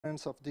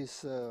of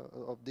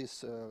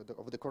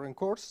the current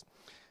course.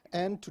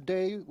 And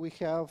today we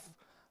have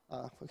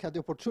had the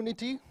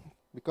opportunity,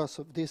 because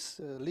of this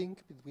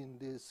link between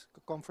this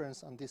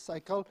conference and this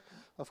cycle,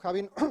 of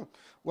having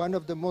one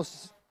of the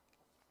most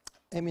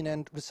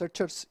eminent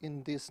researchers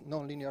in this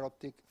nonlinear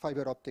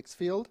fiber optics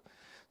field.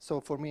 So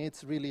for me,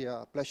 it's really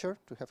a pleasure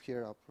to have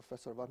here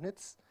Professor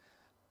Wabnitz,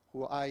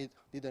 who I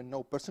didn't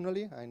know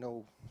personally. I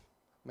know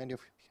many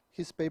of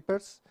his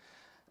papers.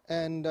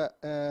 And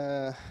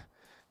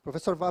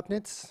Professor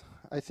Wabnitz,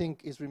 I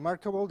think, is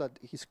remarkable that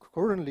he's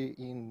currently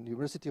in the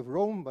University of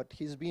Rome, but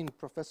he's been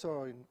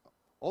professor in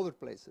other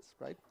places,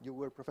 right? You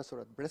were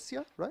professor at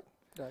Brescia, right?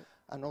 Right.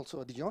 And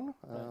also at Dijon,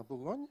 right.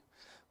 Bourgogne.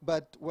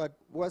 But what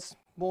was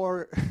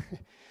more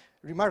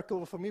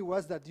remarkable for me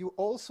was that you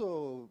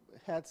also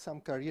had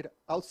some career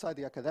outside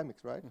the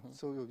academics, right? Mm-hmm.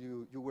 So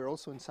you were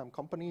also in some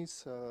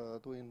companies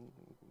doing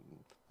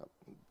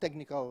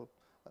technical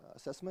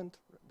assessment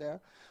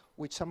there,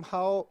 which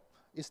somehow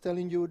is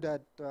telling you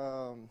that,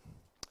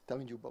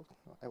 telling you both,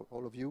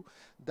 all of you,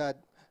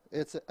 that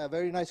it's a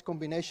very nice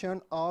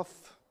combination of,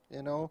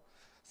 you know,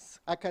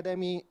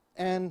 academy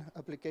and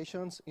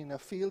applications in a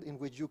field in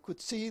which you could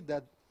see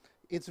that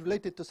it's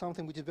related to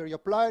something which is very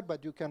applied,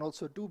 but you can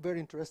also do very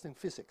interesting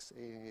physics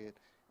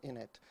in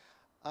it.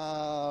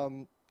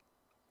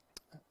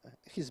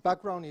 His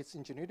background is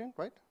engineering,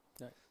 right?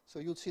 Yeah. So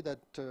you'll see that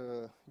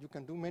you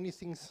can do many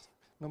things,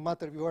 no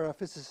matter if you are a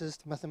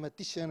physicist,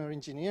 mathematician, or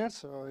engineer,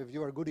 so if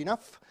you are good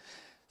enough.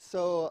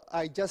 So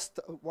I just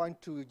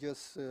want to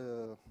just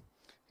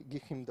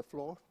give him the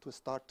floor to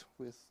start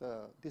with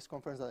this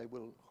conference that I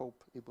will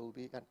hope it will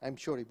be, and I'm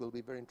sure it will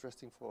be very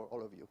interesting for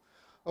all of you.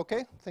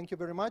 Okay, thank you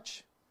very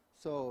much.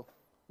 So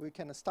we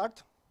can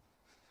start.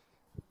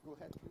 Go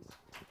ahead, please.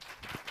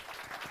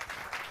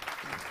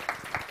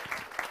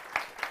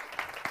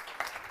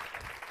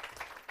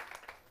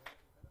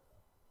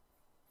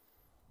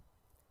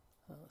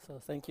 So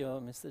thank you,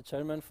 Mr.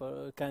 Chairman,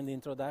 for a kind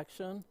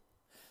introduction,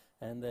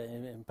 and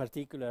in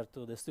particular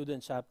to the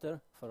student chapter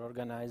for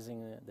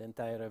organizing the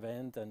entire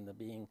event and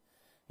being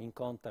in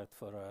contact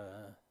for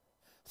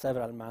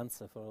several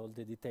months for all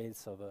the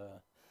details of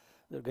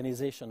the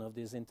organization of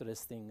this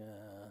interesting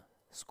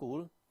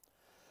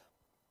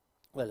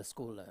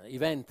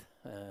event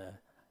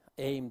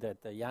aimed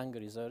at young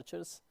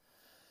researchers.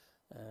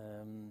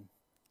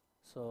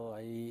 So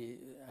I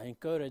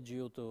encourage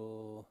you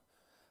to.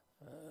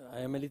 I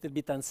am a little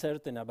bit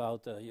uncertain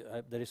about,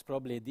 there is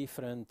probably a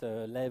different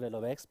level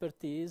of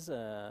expertise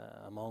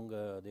among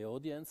the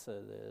audience,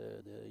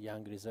 the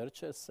young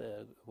researchers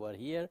who are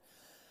here.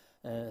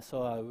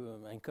 So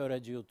I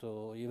encourage you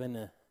to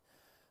even,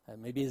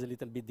 maybe it's a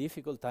little bit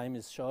difficult, time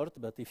is short,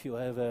 but if you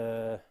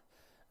have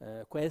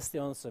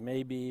questions,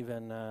 maybe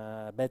even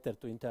better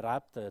to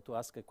interrupt, to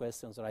ask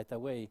questions right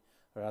away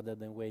rather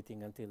than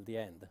waiting until the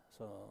end.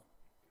 So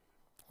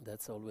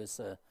that's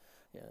always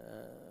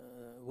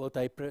what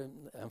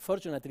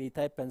unfortunately it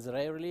happens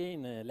rarely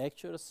in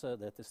lectures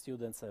that the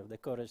students have the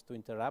courage to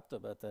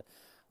interrupt, but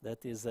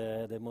that is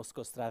the most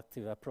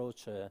constructive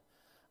approach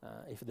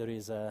if there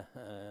is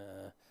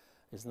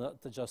it's not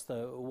just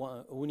a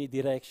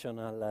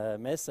unidirectional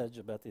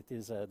message, but it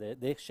is the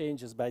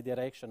exchange is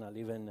bidirectional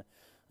even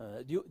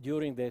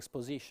during the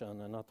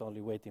exposition, and not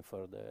only waiting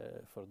for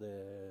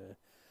the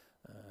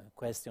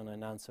question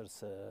and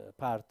answers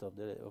part of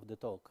the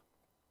talk.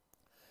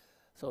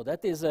 So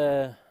that is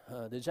the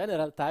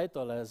general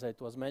title, as it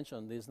was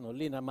mentioned, is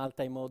Nonlinear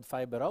Multimode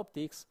Fiber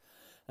Optics,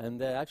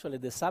 and actually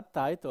the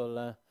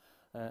subtitle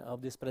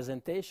of this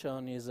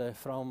presentation is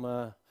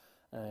from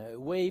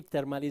wave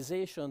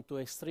thermalization to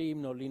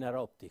extreme nonlinear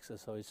optics.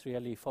 So it's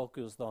really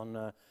focused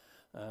on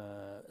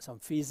some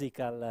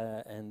physical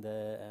and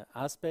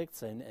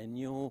aspects and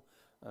new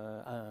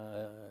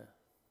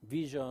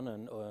vision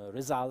and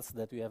results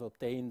that we have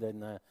obtained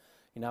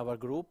in our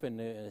group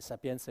in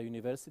Sapienza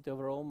University of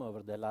Rome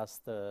over the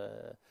last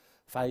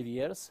 5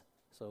 years.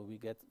 So we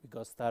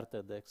got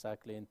started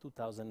exactly in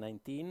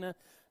 2019,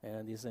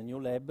 and it's a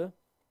new lab.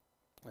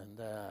 And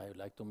I would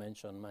like to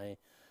mention my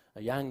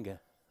young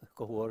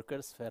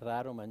co-workers,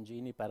 Ferraro,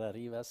 Mangini,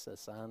 Pararivas,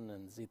 San,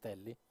 and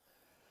Zitelli.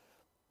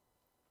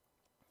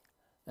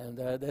 And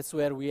that's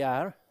where we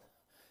are,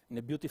 in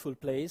a beautiful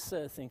place.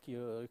 I think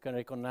you can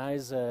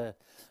recognize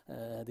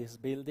this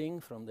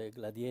building from the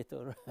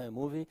Gladiator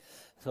movie.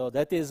 So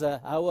that is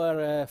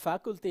our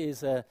faculty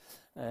is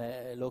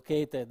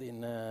located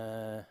in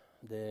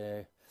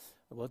it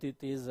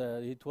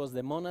was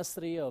the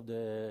monastery of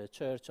the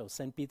Church of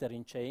St. Peter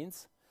in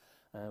Chains,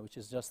 which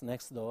is just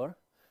next door.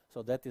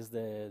 So that is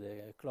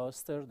the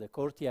cloister, the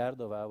courtyard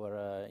of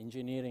our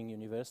engineering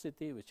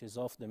university, which is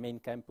off the main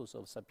campus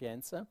of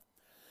Sapienza.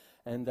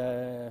 And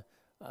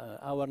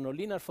our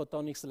nonlinear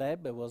photonics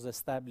lab was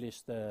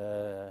established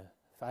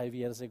 5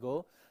 years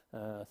ago,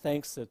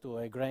 thanks to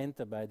a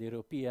grant by the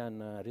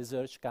European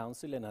Research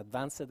Council, an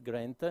advanced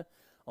grant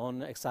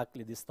on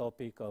exactly this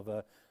topic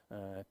of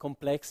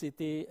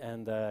complexity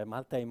and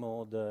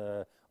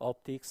multimode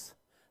optics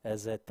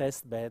as a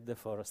test bed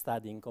for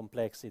studying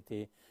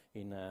complexity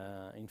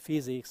in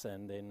physics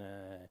and in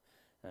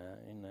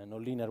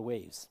nonlinear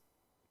waves.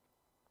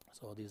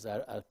 So these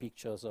are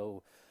pictures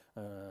of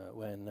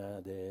when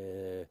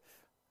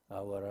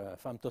our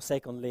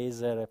femtosecond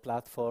laser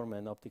platform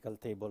and optical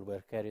table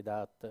were carried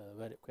out,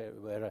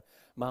 were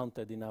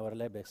mounted in our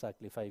lab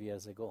exactly 5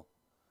 years ago.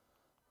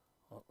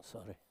 Oh,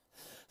 sorry.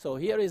 So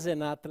here is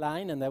an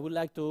outline, and I would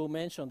like to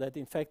mention that,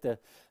 in fact,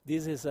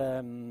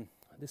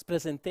 this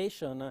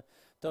presentation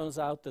turns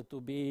out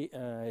to be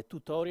a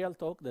tutorial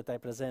talk that I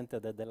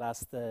presented at the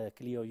last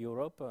Clio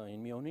Europe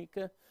in Munich.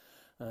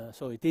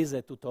 So it is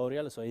a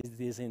tutorial, so it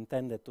is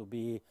intended to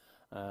be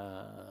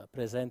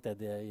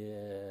presented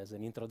as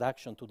an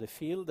introduction to the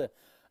field.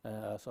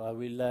 So I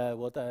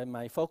will,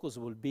 my focus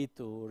will be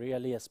to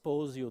really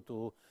expose you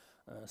to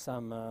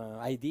some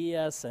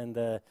ideas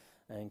and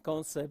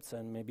concepts,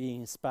 and maybe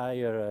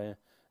inspire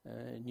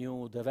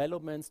new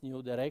developments,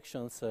 new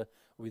directions,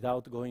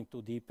 without going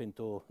too deep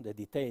into the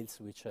details,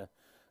 which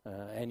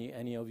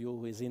any of you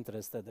who is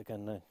interested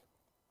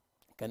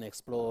can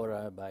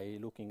explore by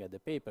looking at the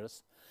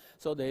papers.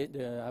 So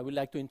I would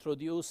like to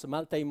introduce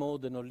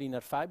multimode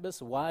nonlinear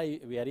fibers, why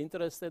we are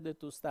interested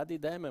to study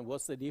them, and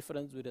what's the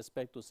difference with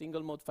respect to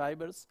single mode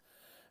fibers.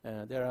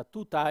 There are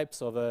two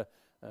types of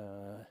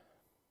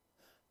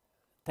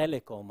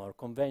telecom or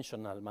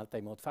conventional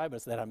multimode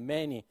fibers. There are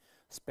many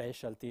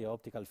specialty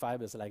optical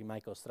fibers like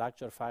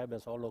microstructure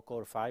fibers, hollow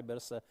core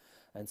fibers,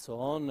 and so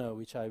on,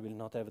 which I will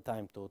not have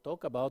time to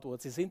talk about.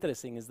 What is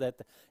interesting is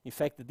that, in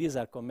fact, these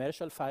are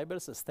commercial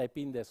fibers, step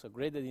index or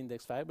graded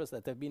index fibers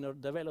that have been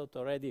developed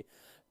already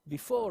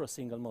before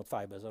single mode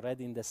fibers,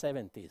 already in the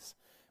 70s,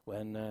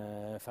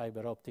 when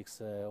fiber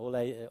optics,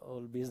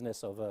 all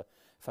business of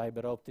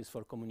fiber optics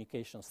for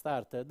communication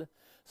started.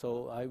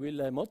 So I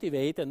will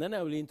motivate, and then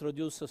I will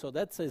introduce, so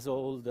that is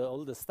all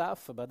the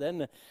stuff, but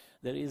then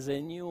there is a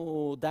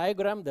new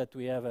diagram that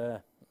we have,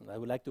 I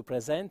would like to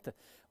present,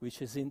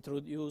 which is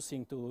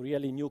introducing to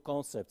really new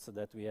concepts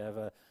that we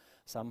have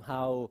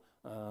somehow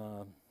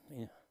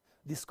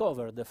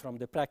discovered from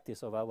the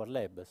practice of our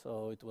lab.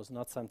 So it was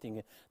not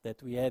something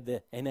that we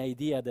had an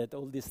idea that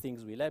all these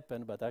things will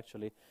happen, but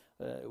actually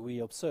we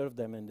observed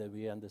them and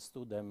we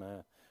understood them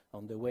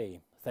on the way,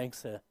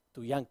 thanks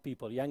to young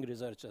people, young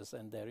researchers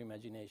and their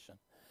imagination.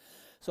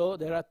 So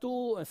there are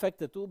two, in fact,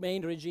 the two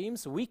main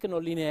regimes: weak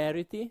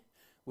nonlinearity,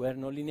 where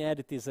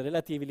nonlinearity is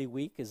relatively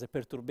weak, is a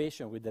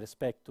perturbation with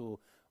respect to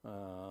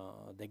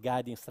the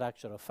guiding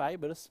structure of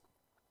fibers.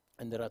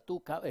 And there are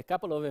a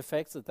couple of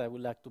effects that I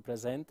would like to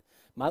present.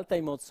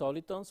 Multimode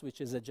solitons,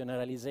 which is a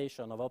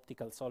generalization of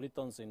optical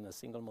solitons in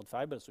single mode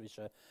fibers, which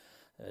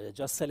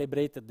just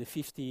celebrated the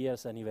 50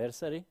 years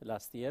anniversary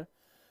last year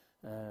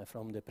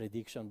from the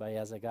prediction by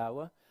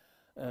Asagawa.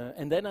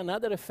 And then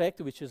another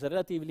effect, which is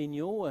relatively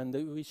new, and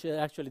which is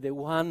actually the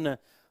one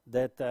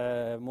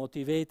that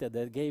motivated,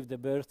 that gave the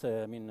birth,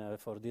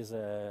 for this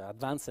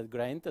advanced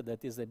grant,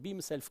 that is the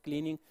beam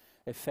self-cleaning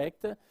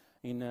effect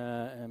in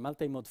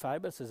multimode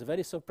fibers. It's a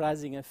very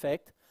surprising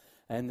effect,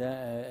 and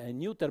a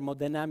new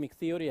thermodynamic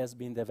theory has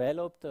been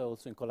developed,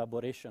 also in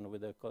collaboration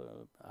with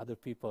other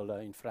people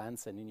in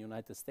France and in the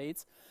United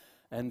States,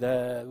 and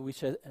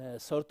which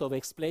sort of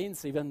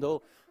explains, even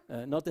though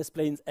not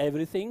explains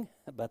everything,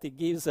 but it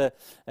gives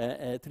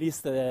at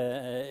least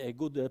a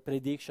good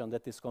prediction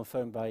that is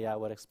confirmed by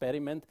our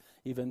experiment,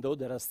 even though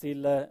there are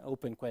still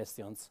open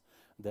questions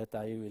that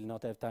I will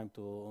not have time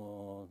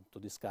to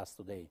discuss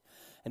today.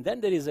 And then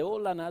there is a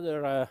whole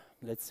another,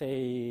 let's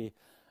say,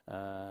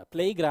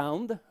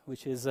 playground,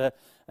 which is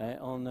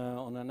on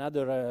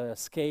another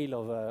scale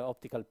of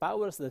optical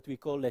powers that we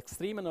call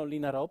extreme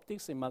nonlinear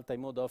optics in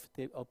multimode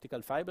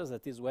optical fibers.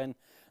 That is when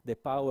the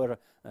power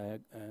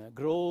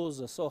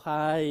grows so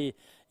high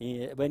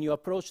when you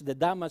approach the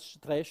damage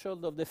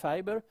threshold of the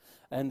fiber,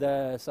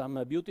 and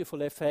some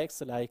beautiful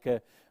effects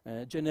like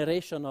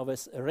generation of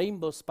a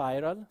rainbow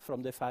spiral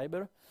from the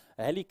fiber,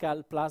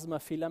 helical plasma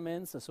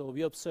filaments. So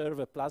we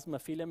observe plasma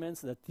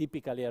filaments that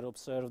typically are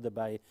observed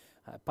by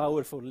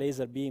powerful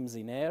laser beams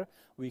in air.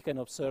 We can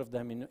observe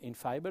them in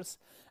fibers,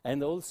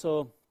 and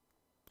also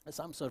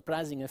some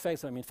surprising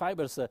effects.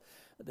 Fibers,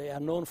 they are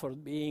known for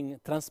being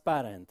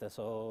transparent,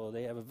 so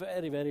they have a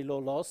very, very low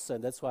loss,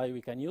 and that's why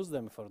we can use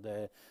them for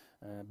the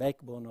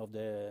backbone of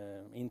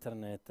the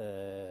internet,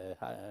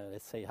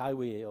 let's say,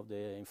 highway, of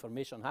the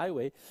information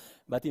highway.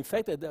 But in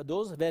fact,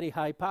 those very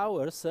high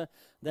powers,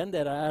 then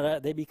there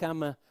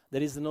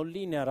is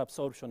nonlinear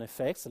absorption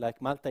effects, like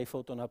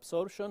multiphoton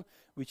absorption,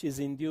 which is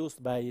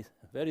induced by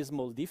very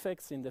small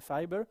defects in the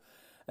fiber,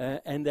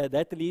 and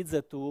that leads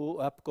to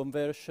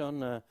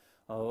upconversion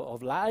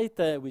of light,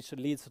 which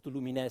leads to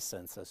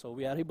luminescence. So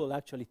we are able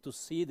actually to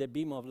see the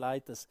beam of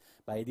light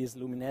by this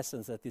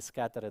luminescence that is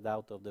scattered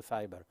out of the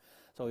fiber.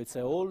 So it's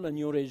a whole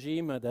new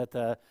regime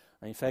that,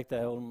 in fact,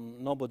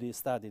 nobody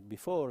studied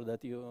before,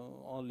 that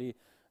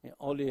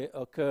only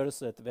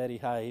occurs at very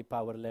high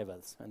power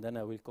levels. And then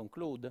I will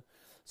conclude.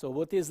 So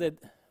what is the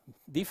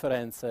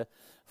difference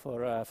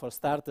for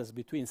starters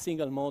between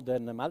single mode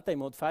and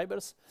multimode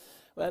fibers?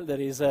 Well,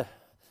 there is a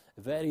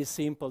very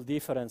simple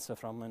difference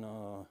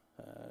from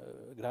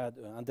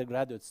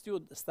undergraduate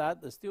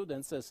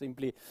students,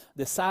 simply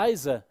the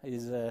size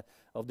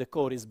of the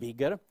core is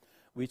bigger,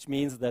 which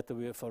means that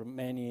we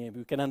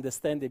can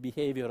understand the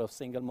behavior of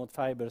single-mode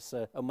fibers,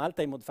 or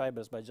multi-mode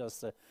fibers by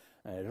just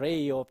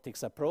ray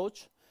optics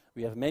approach.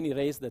 We have many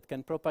rays that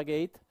can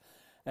propagate.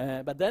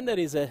 But then there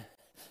is a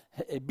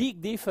big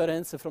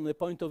difference from the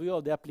point of view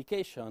of the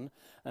application.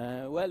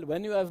 Well,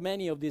 when you have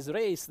many of these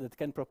rays that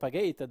can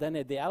propagate, then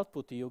at the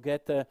output you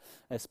get a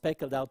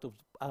speckled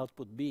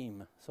output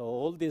beam. So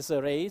all these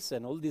rays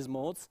and all these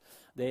modes,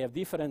 they have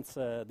different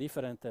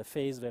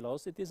phase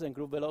velocities and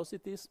group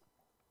velocities.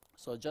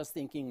 So just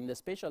thinking in the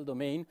spatial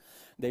domain,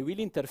 they will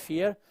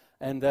interfere,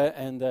 and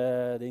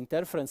the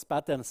interference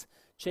patterns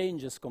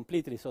changes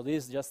completely. So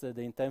this is just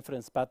the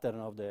interference pattern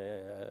of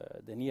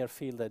the near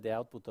field at the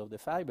output of the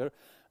fiber.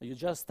 You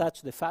just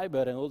touch the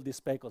fiber and all these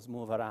speckles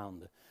move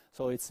around.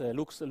 So it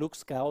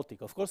looks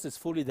chaotic. Of course, it's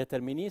fully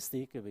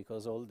deterministic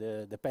because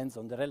depends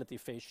on the relative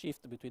phase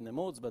shift between the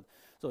modes. But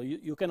so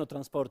you cannot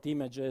transport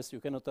images, you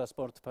cannot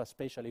transport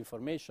spatial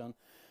information.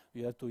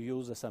 You have to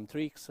use some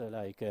tricks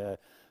like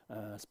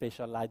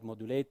spatial light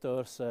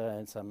modulators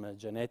and some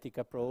genetic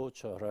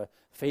approach or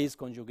phase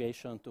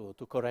conjugation to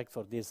correct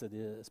for this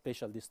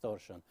spatial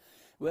distortion.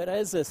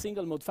 Whereas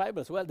single-mode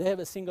fibers, well, they have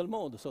a single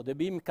mode. So the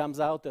beam comes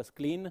out as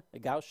clean, a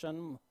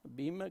Gaussian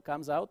beam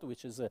comes out,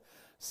 which is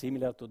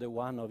similar to the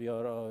one of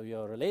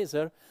your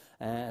laser.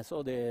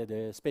 So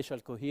the spatial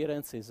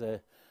coherence is,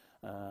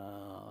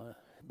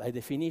 by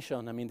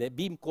definition, I mean, the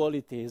beam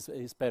quality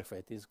is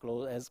perfect, is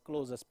as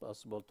close as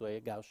possible to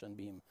a Gaussian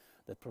beam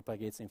that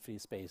propagates in free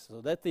space.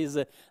 So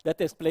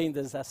that explains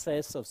the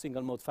success of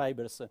single-mode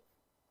fibers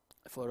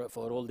for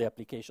all the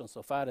applications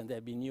so far, and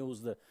they've been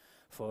used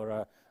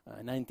for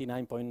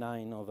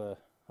 99.9%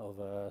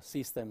 of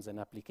systems and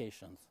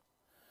applications.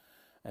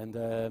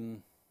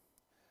 And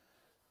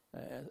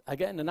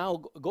again, now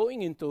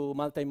going into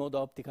multimode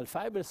optical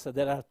fibers,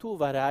 there are two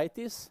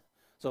varieties.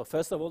 So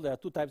first of all, there are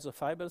two types of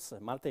fibers,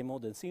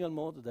 multimode and single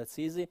mode, that's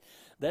easy.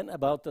 Then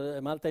about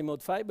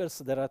multimode fibers,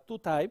 there are two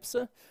types.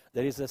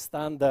 There is a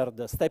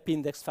standard step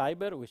index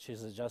fiber, which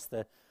is just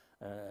a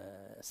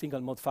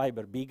single mode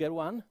fiber, bigger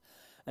one.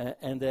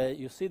 And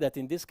you see that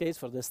in this case,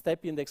 for the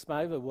step index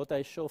fiber, what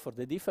I show for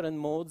the different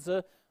modes,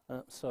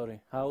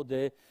 how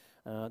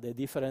the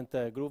different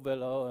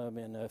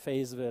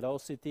phase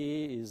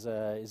velocity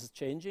is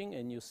changing,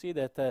 and you see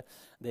that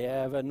they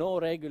have no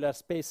regular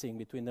spacing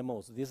between the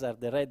modes. These are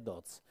the red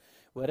dots.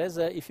 Whereas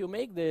if you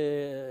make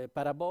the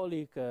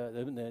parabolic,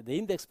 the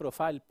index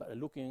profile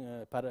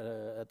looking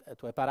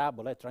to a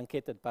parabola, a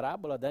truncated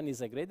parabola, then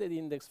is a graded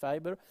index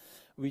fiber,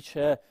 which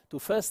to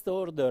first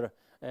order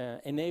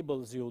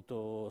enables you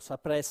to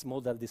suppress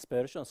modal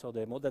dispersion. So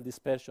the modal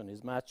dispersion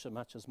is much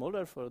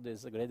smaller for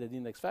this graded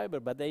index fiber,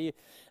 but they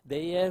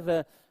have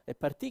a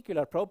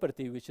particular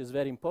property which is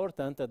very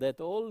important, that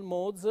all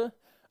modes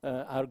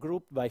are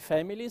grouped by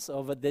families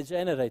of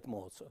degenerate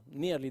modes,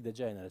 nearly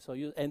degenerate. So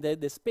and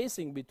the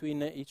spacing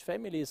between each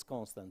family is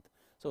constant.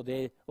 So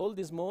all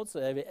these modes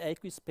have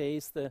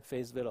equispaced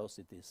phase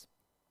velocities,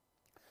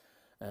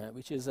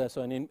 which is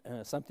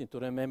something to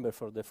remember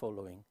for the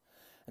following.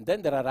 And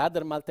then there are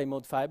other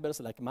multimode fibers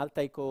like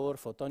multi-core,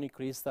 photonic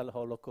crystal,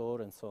 hollow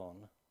core, and so on.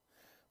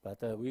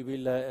 But we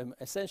will,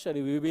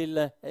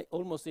 essentially,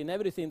 almost in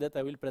everything that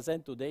I will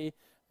present today,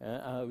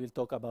 I will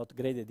talk about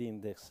graded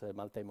index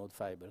multimode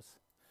fibers.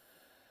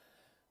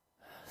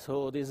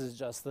 So this is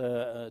just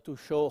to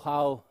show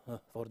how,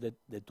 for the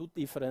two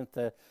different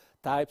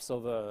types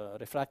of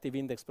refractive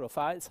index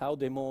profiles, how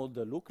the mode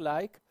look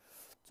like.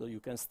 So you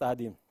can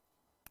study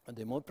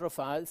the mode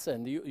profiles,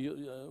 and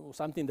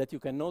something that you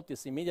can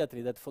notice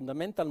immediately, that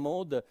fundamental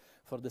mode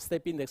for the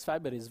step index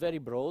fiber is very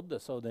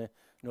broad. So the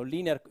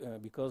nonlinear,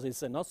 because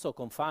it's not so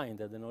confined,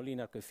 that the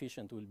nonlinear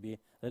coefficient will be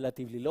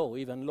relatively low,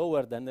 even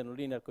lower than the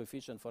nonlinear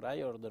coefficient for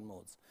higher order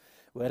modes.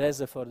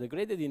 Whereas for the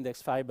graded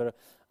index fiber,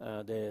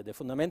 the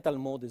fundamental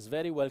mode is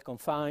very well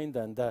confined,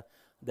 and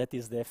that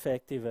is the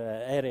effective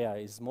area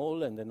is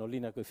small, and the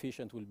nonlinear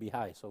coefficient will be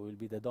high, so will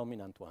be the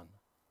dominant one.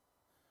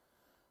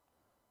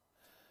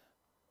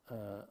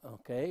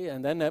 Okay,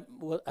 and then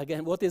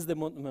again, what is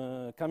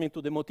coming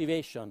to the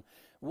motivation?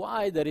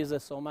 Why there is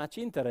so much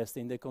interest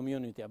in the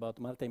community about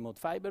multimode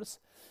fibers?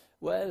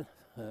 Well,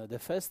 the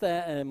first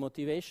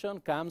motivation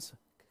comes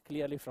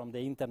clearly from the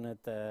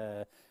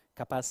internet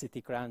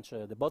capacity crunch,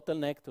 the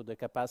bottleneck to the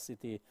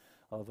capacity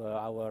of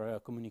our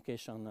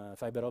communication,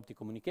 fiber optic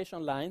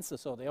communication lines.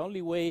 So the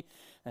only way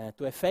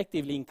to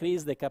effectively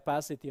increase the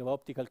capacity of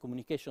optical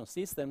communication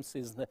systems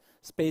is the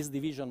space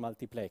division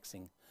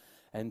multiplexing.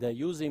 And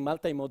using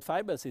multimode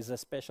fibers is a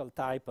special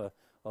type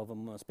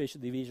of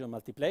spatial division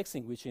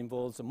multiplexing, which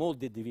involves mode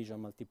division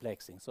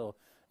multiplexing. So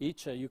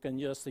you can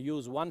just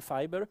use one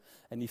fiber,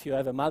 and if you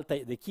have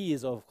the key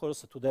is, of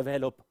course, to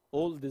develop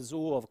all the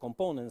zoo of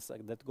components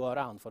that go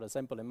around. For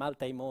example, a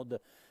multimode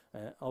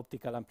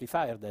optical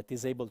amplifier that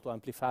is able to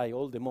amplify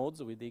all the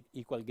modes with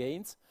equal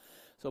gains.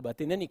 So,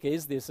 but in any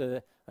case, this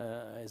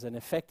is an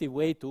effective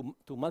way to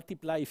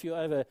multiply. If you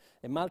have a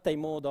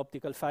multi-mode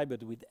optical fiber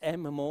with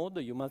M mode,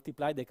 you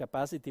multiply the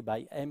capacity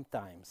by M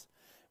times.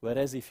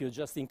 Whereas if you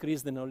just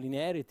increase the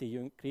nonlinearity,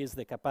 you increase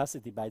the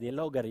capacity by the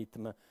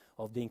logarithm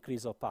of the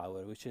increase of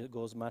power, which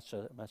goes much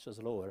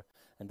slower.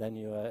 And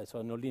then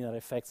so nonlinear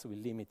effects will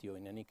limit you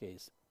in any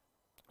case.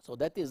 So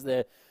that is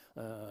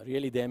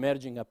really the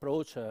emerging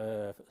approach,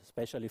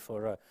 especially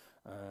for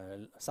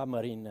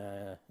submarine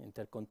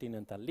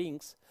intercontinental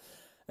links.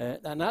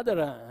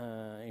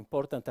 Another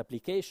important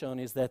application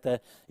is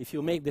that if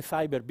you make the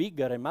fiber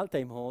bigger and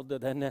multimode,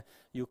 then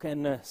you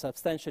can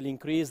substantially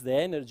increase the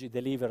energy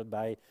delivered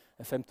by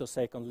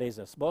femtosecond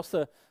lasers, both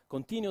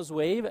continuous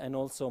wave and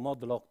also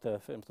mod-locked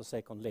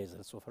femtosecond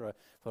lasers. So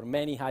for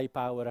many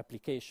high-power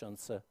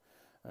applications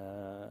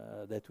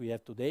that we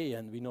have today,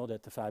 and we know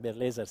that fiber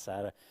lasers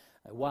are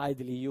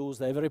widely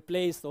used. They've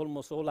replaced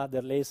almost all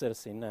other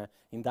lasers in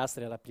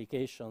industrial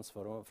applications,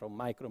 from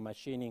micro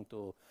machining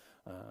to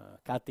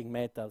cutting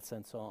metals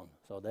and so on.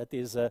 So that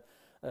is,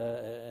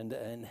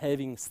 and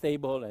having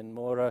stable and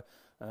more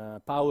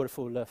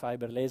powerful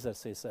fiber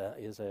lasers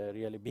is a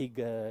really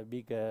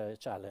big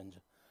challenge.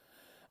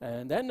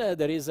 And then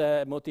there is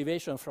a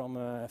motivation from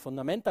a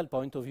fundamental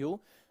point of view,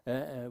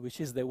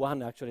 which is the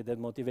one actually that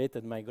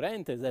motivated my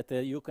grant, is that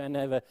you can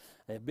have a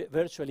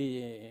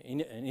virtually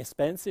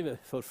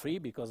inexpensive for free,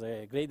 because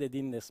graded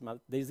in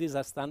these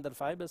are standard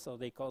fibers, so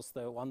they cost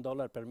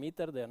 $1 per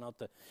meter. They are not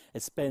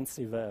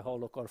expensive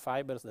hollow core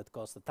fibers that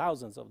cost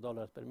thousands of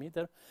dollars per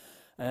meter.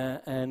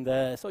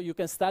 So you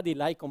can study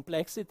light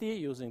complexity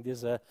using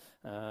this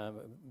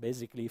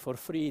basically for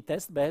free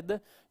test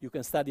bed. You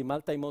can study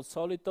multi-mode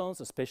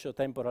solitons,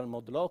 spatiotemporal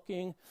mode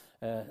locking,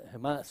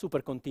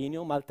 super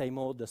continuum,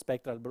 multi-mode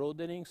spectral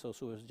broadening, so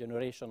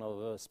generation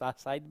of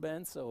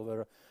sidebands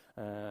over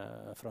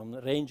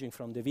ranging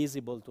from the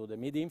visible to the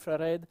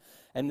mid-infrared,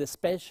 and the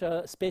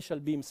spatial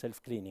beam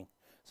self-cleaning.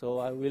 So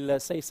I will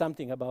say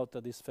something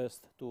about these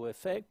two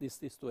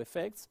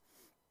effects.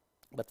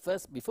 But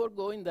first, before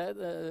going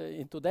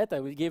into that, I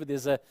will give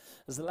this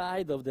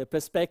slide of the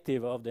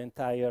perspective of the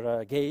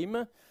entire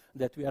game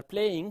that we are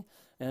playing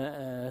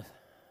that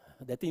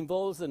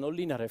involves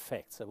nonlinear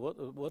effects.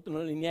 What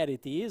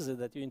nonlinearity is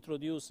that you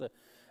introduce a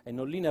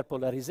nonlinear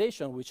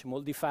polarization which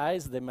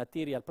modifies the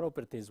material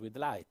properties with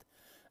light.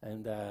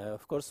 And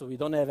of course, we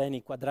don't have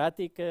any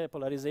quadratic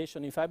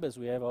polarization in fibers.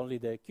 We have only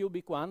the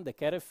cubic one, the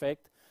Kerr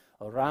effect,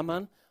 or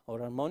Raman, or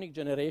harmonic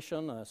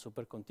generation,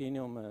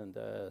 supercontinuum and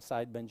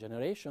sideband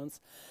generations.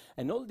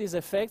 And all these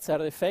effects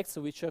are effects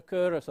which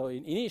occur, so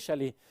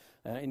initially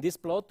in this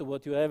plot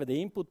what you have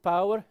the input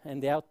power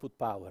and the output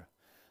power.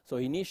 So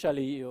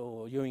initially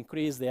you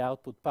increase the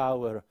output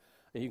power,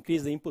 you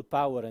increase the input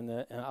power, and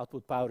the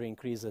output power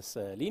increases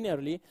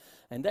linearly.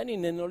 And then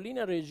in a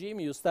nonlinear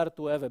regime you start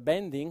to have a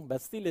bending,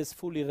 but still is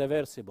fully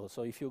reversible.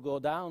 So if you go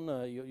down,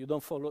 you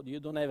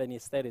don't have any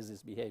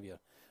hysteresis behavior.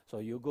 So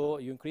you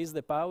increase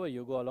the power,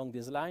 you go along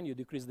this line, you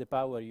decrease the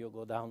power, you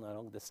go down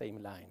along the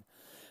same line.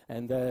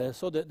 And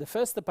so the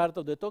first part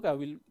of the talk, I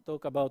will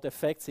talk about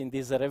effects in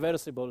this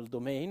reversible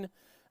domain,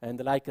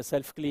 and like a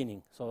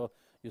self-cleaning. So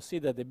you see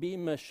that the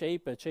beam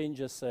shape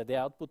changes the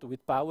output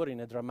with power in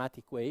a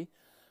dramatic way.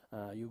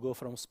 You go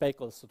from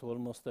speckles to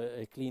almost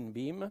a clean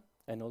beam,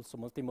 and also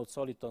multimode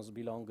solitons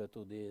belong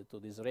to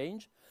this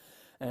range.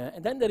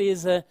 And then there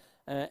is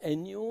a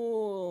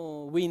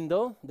new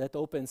window that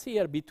opens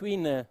here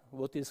between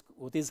what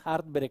is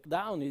hard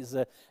breakdown is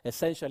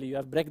essentially you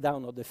have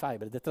breakdown of the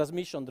fiber. The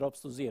transmission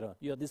drops to zero.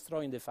 You are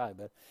destroying the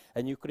fiber,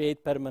 and you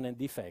create permanent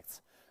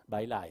defects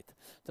by light.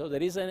 So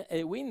there is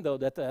a window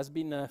that has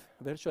been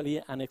virtually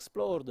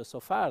unexplored so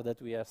far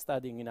that we are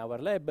studying in our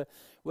lab,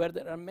 where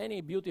there are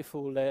many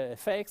beautiful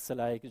effects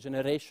like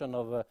generation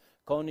of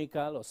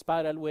conical or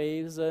spiral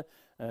waves,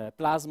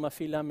 plasma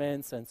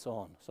filaments, and so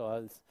on.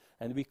 So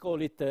and we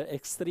call it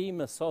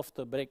extreme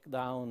soft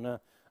breakdown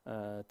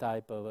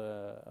type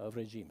of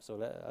regime.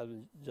 So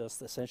I'll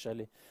just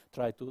essentially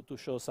try to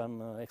show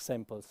some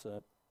examples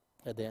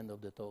at the end of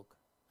the talk.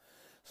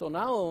 So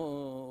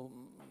now,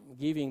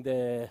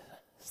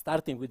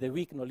 starting with the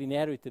weak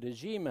nonlinearity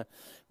regime,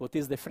 what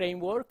is the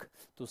framework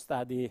to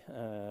study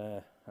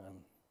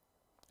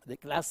the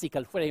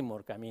classical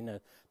framework,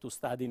 to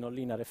study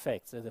nonlinear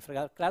effects.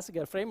 The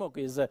classical framework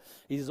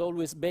is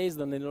always based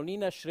on the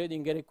nonlinear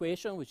Schrödinger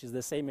equation, which is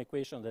the same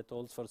equation that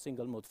holds for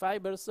single mode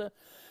fibers.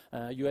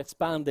 You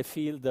expand the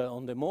field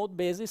on the mode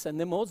basis, and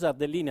the modes are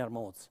the linear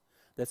modes.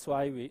 That's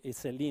why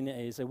it's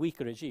a weak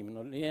regime.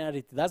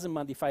 Nonlinearity doesn't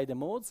modify the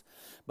modes,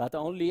 but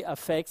only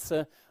affects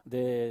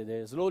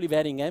the slowly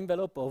varying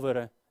envelope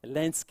over a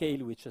length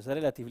scale which is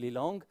relatively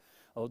long,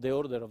 of the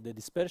order of the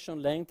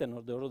dispersion length and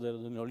of the order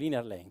of the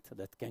nonlinear length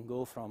that can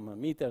go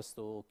from meters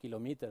to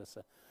kilometers.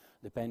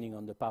 depending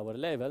on the power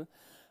level.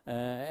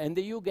 And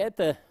you get,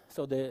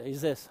 so there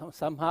is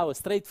somehow a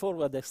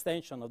straightforward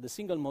extension of the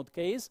single mode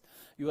case.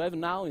 You have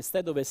now,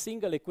 instead of a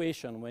single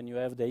equation, when you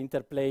have the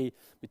interplay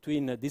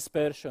between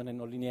dispersion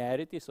and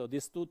nonlinearity, so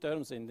these two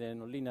terms in the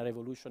nonlinear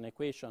evolution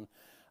equation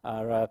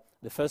are,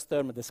 the first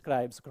term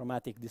describes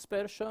chromatic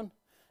dispersion,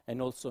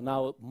 and also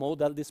now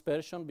modal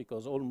dispersion,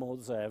 because all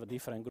modes have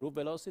different group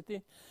velocity.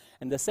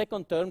 And the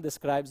second term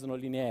describes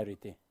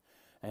nonlinearity.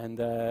 And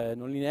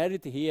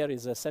nonlinearity here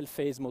is a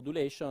self-phase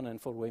modulation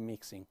and four-way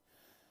mixing.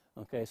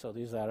 Okay, so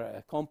these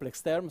are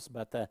complex terms,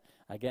 but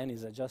again,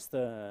 is just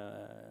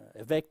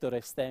a vector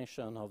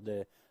extension of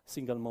the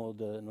single mode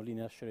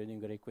nonlinear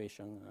Schrödinger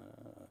equation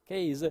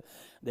case.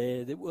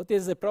 What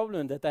is the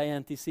problem that I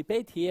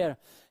anticipate here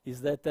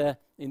is that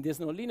in this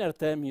nonlinear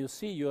term, you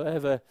see you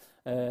have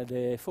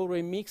the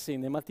four-way mixing,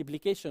 the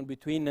multiplication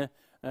between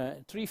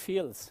three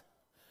fields.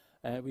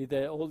 With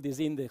all these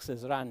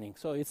indexes running.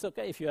 So it's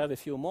okay if you have a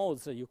few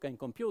modes, you can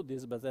compute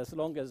this, but as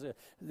long as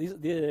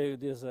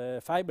these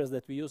fibers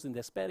that we use in the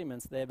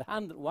experiments, they have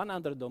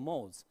 100 of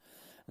modes.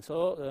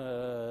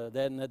 So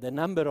then the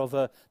number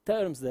of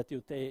terms that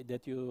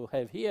you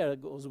have here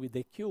goes with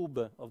the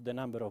cube of the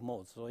number of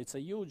modes. So it's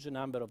a huge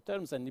number of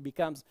terms, and it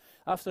becomes,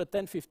 after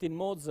 10, 15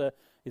 modes,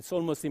 it's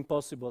almost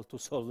impossible to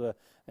solve.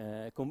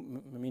 I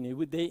mean,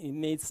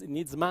 it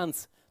needs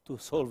months to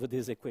solve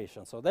this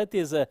equation. So that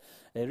is a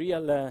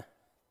real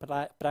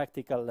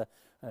practical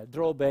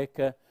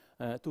drawback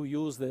to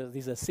use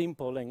this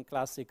simple and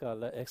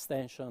classical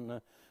extension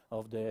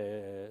of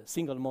the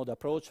single mode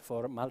approach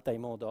for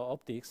multimode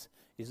optics.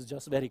 Is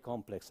just very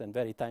complex and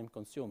very time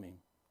consuming,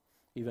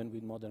 even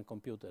with modern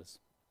computers.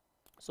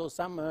 So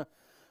some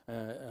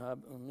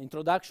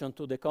introduction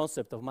to the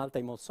concept of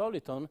multimode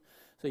soliton.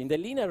 So in the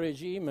linear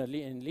regime,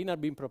 in linear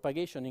beam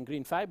propagation in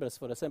green fibers,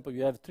 for example,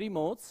 you have three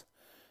modes.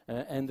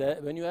 And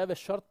when you have a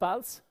short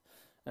pulse,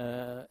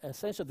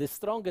 essentially the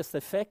strongest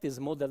effect is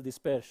modal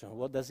dispersion.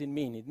 What does it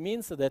mean? It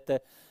means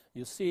that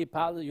you see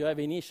you have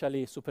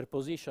initially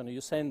superposition. You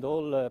send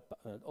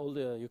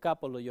you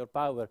couple your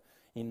power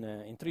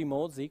in three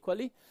modes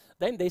equally.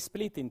 Then they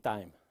split in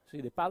time. See,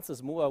 the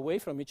pulses move away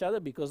from each other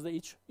because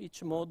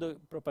each mode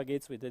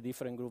propagates with a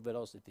different group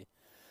velocity.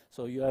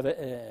 So you have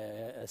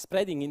a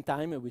spreading in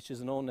time, which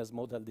is known as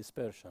modal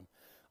dispersion.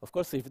 Of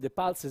course, if the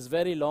pulse is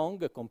very long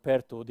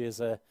compared to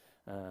this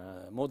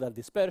modal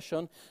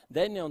dispersion,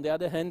 then on the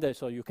other hand,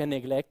 so you can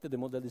neglect the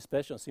modal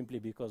dispersion simply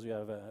because you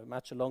have a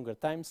much longer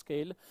time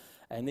scale.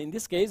 And in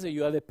this case,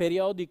 you have a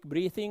periodic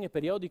breathing, a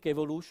periodic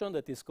evolution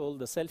that is called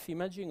the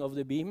self-imaging of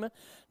the beam,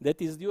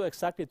 that is due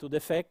exactly to the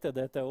fact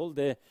that all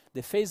the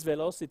phase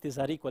velocities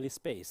are equally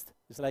spaced.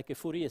 It's like a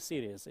Fourier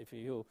series. If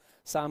you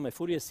sum a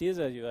Fourier series,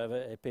 you have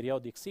a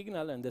periodic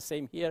signal, and the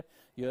same here,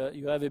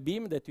 you have a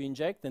beam that you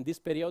inject, and this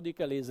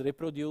periodically is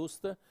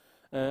reproduced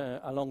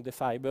along the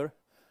fiber.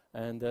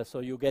 And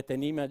so you get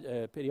an image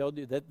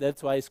period.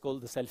 That's why it's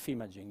called the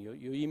self-imaging.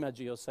 You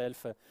image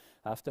yourself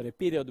after a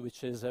period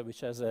which has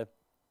a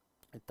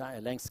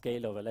length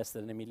scale of less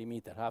than a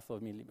millimeter, half of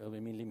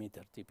a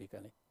millimeter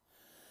typically.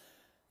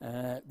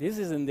 This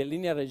is in the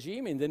linear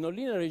regime. In the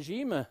nonlinear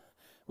regime,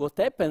 what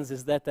happens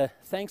is that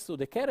thanks to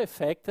the Kerr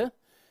effect,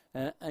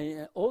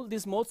 all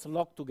these modes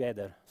lock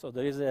together. So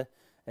there is a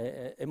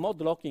mode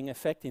locking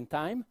effect in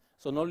time.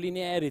 So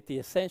nonlinearity,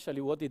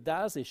 essentially what it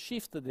does is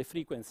shift the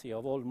frequency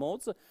of all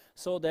modes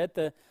so that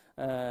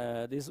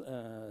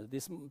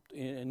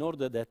in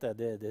order that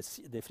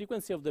the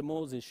frequency of the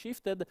modes is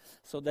shifted,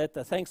 so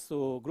that thanks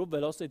to group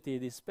velocity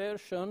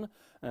dispersion,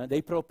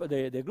 the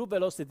group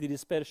velocity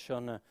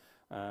dispersion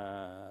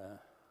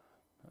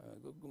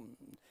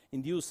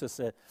induces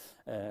a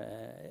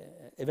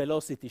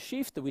velocity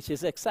shift, which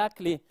is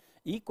exactly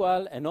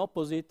equal and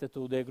opposite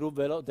to the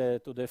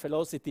to the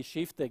velocity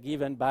shift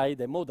given by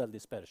the modal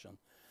dispersion.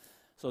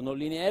 So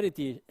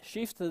nonlinearity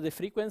shifts the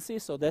frequency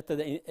so that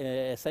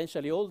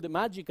essentially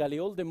magically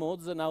all the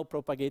modes now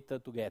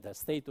propagate together,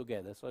 stay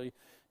together. So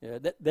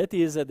that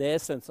is the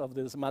essence of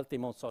this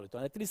multimode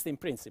soliton, at least in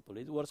principle.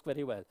 It works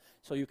very well.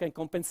 So you can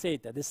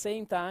compensate at the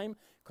same time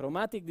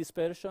chromatic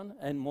dispersion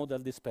and modal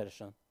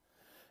dispersion.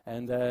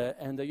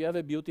 And you have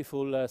a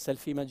beautiful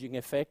self-imaging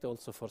effect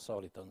also for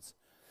solitons.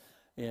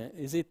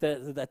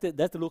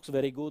 That looks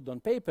very good on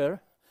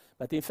paper,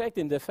 but in fact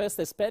in the first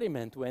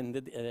experiment when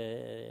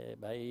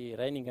by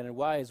Reininger and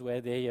Weiss,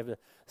 where they have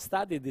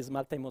studied these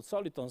multimode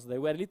solitons, they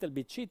were a little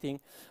bit cheating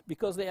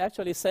because they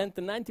actually sent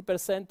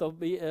 90% of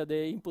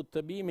the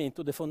input beam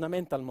into the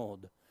fundamental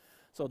mode.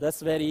 So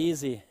that's very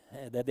easy.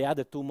 That the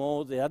other two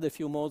modes, the other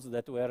few modes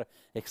that were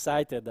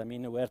excited, I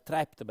mean, were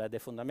trapped by the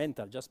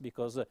fundamental just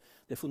because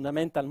the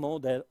fundamental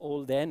mode had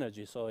all the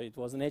energy, so it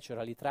was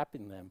naturally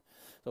trapping them.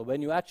 So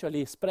when you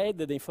actually spread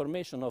the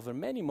information over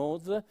many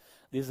modes,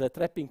 this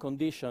trapping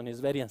condition is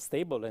very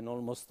unstable and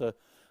almost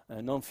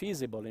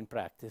non-feasible in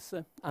practice,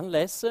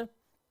 unless,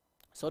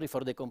 sorry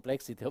for the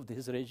complexity of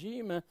this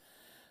regime,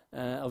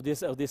 of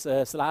this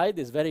slide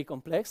is very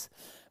complex,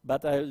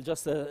 but I'll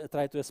just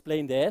try to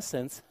explain the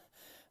essence.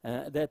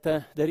 That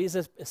there is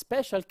a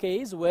special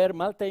case where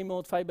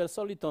multimode fiber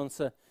solitons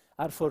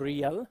are for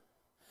real.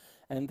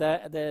 And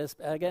there's,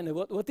 again,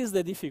 what is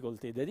the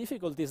difficulty? The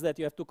difficulty is that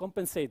you have to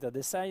compensate at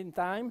the same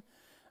time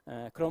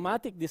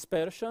chromatic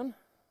dispersion,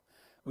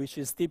 which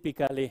is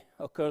typically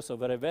occurs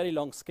over a very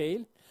long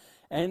scale,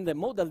 and the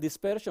modal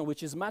dispersion,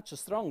 which is much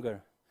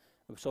stronger,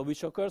 so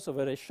which occurs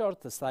over a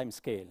short time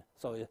scale.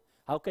 So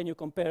how can you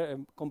compare,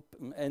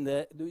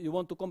 you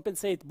want to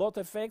compensate both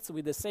effects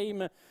with the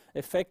same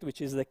effect,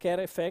 which is the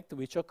Kerr effect,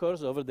 which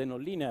occurs over the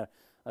nonlinear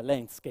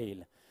length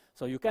scale.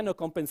 So you cannot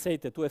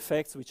compensate the two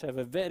effects which have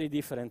a very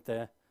different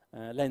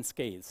length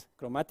scales.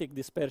 Chromatic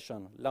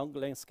dispersion, long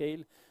length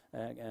scale,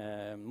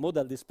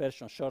 modal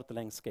dispersion, short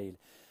length scale.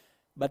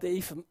 But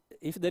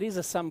if there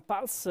is some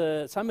pulse,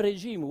 some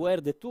regime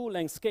where the two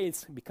length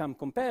scales become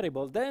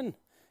comparable, then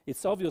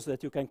it's obvious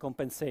that you can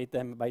compensate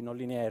them by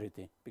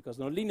nonlinearity, because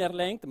nonlinear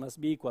length must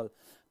be equal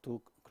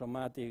to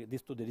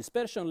to the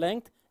dispersion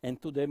length and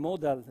to the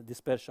modal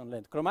dispersion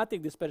length, chromatic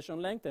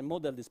dispersion length and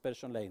modal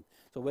dispersion length.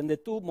 So when the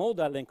two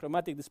modal and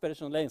chromatic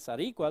dispersion lengths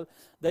are equal,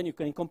 then you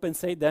can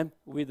compensate them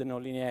with the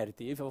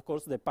nonlinearity, if of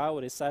course the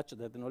power is such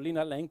that the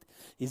nonlinear length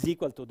is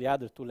equal to the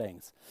other two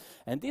lengths.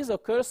 And this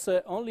occurs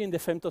only in the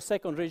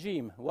femtosecond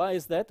regime. Why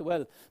is that?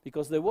 Well,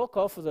 because the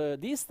walk-off the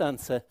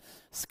distance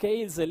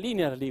scales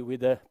linearly with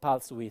the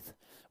pulse width,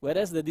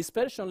 whereas the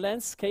dispersion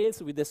length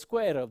scales with the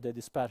square of the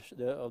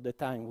of the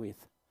time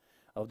width,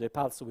 of the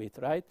pulse width,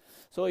 right?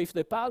 So if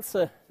the pulse,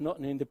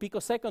 in the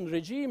picosecond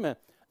regime,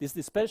 this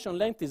dispersion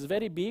length is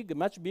very big,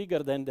 much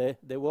bigger than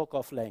the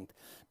walk-off length.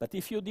 But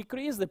if you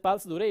decrease the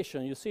pulse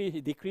duration, you see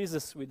it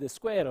decreases with the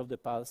square of the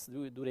pulse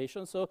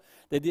duration. So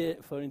in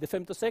the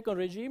femtosecond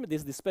regime,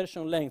 this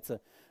dispersion length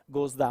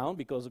goes down,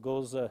 because it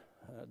goes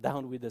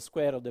down with the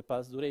square of the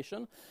pulse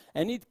duration,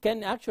 and it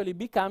can actually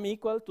become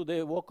equal to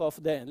the walk-off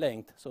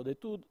length. So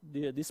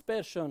the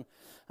dispersion,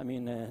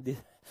 the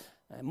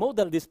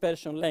modal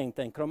dispersion length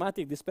and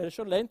chromatic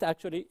dispersion length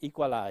actually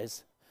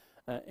equalize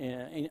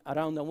in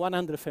around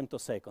 100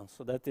 femtoseconds.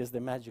 So that is the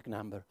magic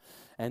number.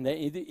 And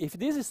if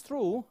this is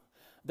true,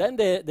 then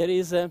there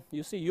is,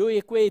 you see, you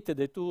equate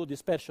the two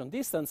dispersion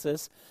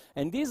distances,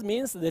 and this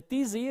means that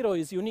T0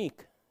 is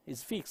unique,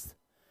 is fixed.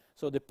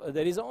 So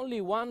there is only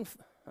one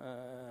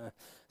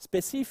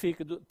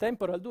specific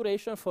temporal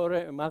duration for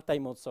a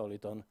multi-mode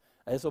soliton,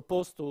 as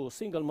opposed to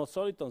single-mode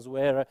solitons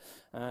where,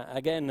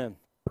 again,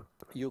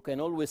 you can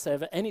always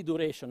have any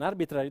duration,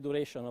 arbitrary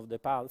duration of the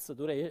pulse,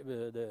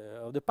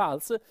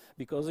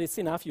 because it's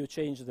enough you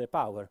change the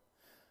power.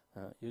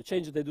 You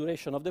change the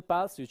duration of the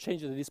pulse, you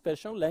change the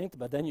dispersion length,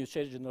 but then you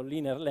change the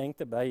nonlinear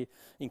length by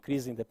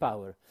increasing the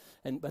power.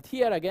 But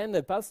here again,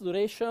 the pulse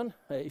duration,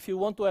 if you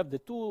want to have the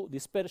two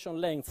dispersion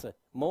lengths,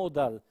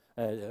 modal,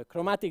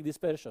 chromatic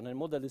dispersion and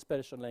modal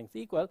dispersion length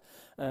equal,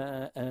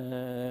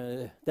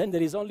 then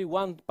there is only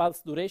one pulse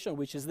duration,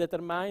 which is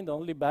determined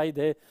only by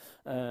the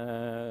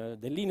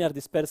linear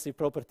dispersive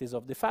properties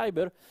of the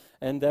fiber,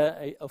 and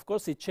of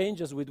course it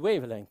changes with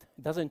wavelength.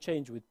 It doesn't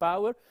change with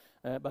power,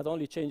 but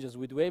only changes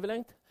with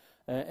wavelength,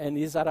 and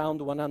is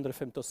around 100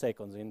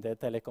 femtoseconds in the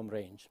telecom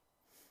range.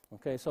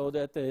 Okay, so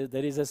that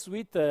there is a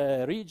sweet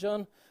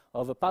region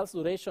of pulse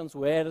durations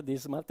where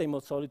these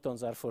multimode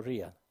solitons are for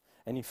real.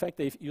 And in fact,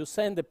 if you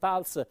send a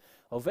pulse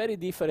of very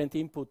different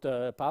input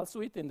pulse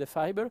width in the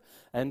fiber,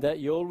 and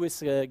you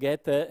always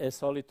get a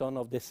soliton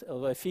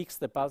of a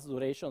fixed pulse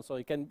duration. So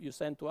you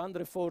send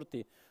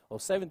 240 or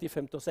 70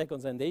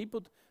 femtoseconds in the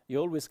input, you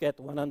always get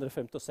 100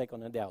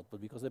 femtoseconds in the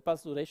output, because the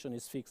pulse duration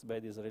is fixed by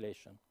this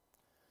relation.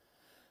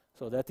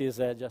 So that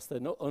is just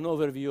an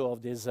overview of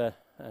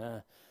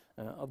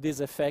this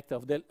effect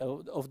of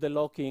the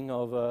locking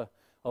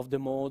of the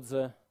modes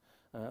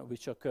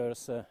which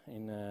occurs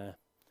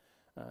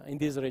in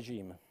this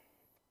regime.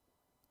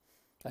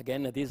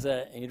 Again,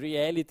 in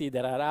reality,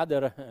 there are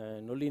other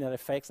nonlinear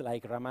effects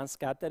like Raman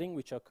scattering,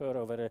 which occur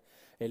over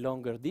a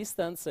longer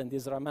distance, and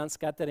this Raman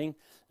scattering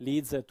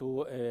leads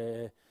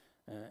to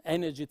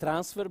energy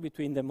transfer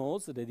between the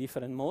modes, the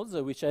different modes,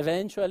 which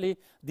eventually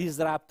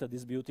disrupt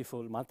this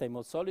beautiful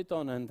multimode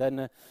soliton, and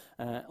then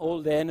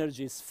all the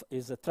energy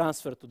is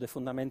transferred to the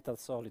fundamental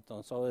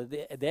soliton. So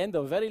at the end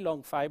of a very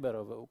long fiber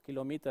of a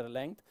kilometer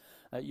length,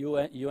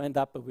 you end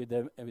up with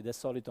a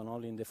soliton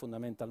only in the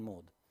fundamental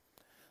mode.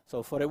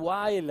 So for a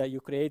while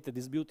you create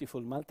this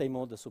beautiful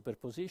multimode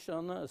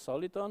superposition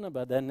soliton,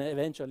 but then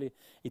eventually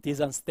it is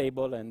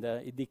unstable and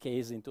it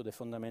decays into the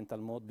fundamental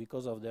mode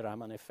because of the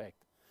Raman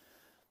effect.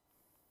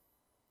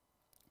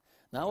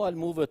 Now I'll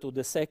move to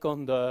the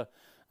second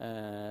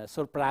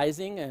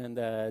surprising and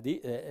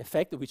the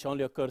effect, which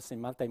only occurs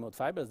in multimode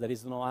fibers. There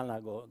is no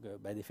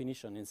analog by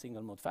definition in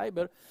single mode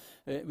fiber,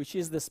 which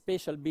is the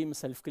spatial beam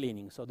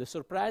self-cleaning. So the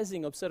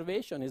surprising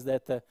observation is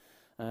that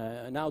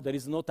now there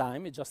is no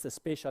time, it's just a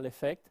spatial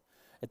effect.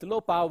 At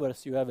low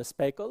powers you have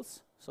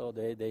speckles, so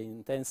the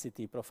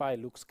intensity profile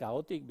looks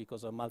chaotic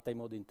because of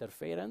multimode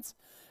interference.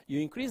 You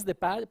increase the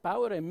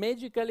power and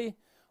magically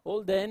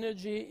all the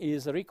energy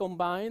is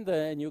recombined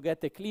and you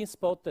get a clean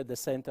spot at the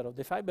center of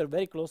the fiber,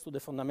 very close to the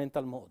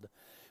fundamental mode.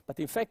 But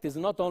in fact, it's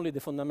not only the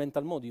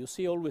fundamental mode. You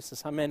see always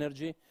some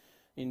energy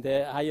in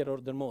the higher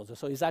order modes.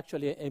 So it's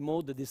actually a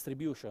mode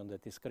distribution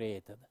that is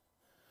created.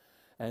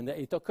 And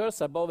it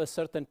occurs above a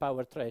certain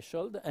power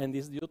threshold and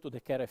is due to the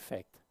Kerr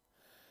effect.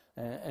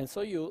 And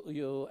so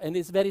and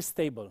it's very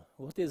stable.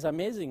 What is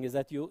amazing is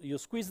that you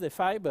squeeze the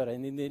fiber,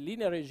 and in the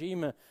linear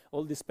regime,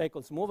 all the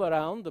speckles move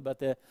around,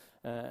 but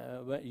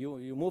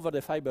you move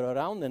the fiber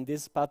around, and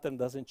this pattern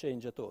doesn't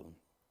change at all.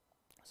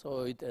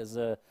 So it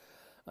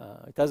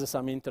has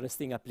some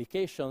interesting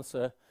applications,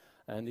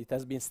 and it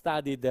has been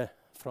studied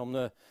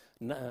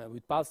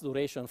with pulse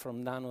duration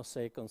from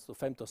nanoseconds to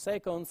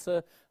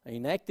femtoseconds,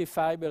 in active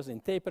fibers,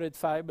 in tapered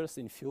fibers,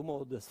 in few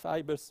mode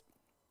fibers,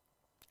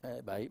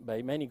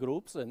 by many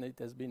groups, and it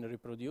has been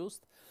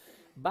reproduced.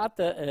 But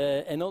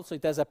and also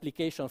it has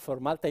application for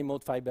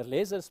multimode fiber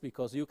lasers,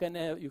 because you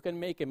can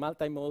make a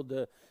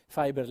multimode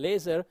fiber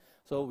laser,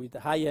 so with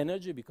high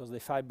energy, because the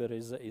fiber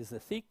is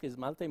thick, is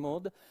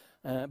multimode,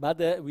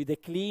 but with a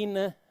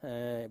clean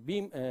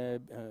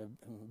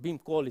beam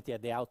quality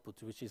at the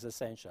output, which is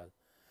essential.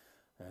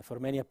 For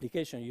many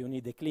applications, you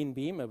need a clean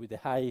beam with a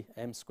high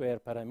M2YRO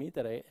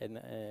parameter,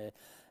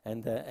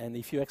 and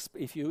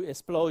if you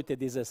exploit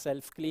this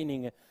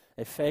self-cleaning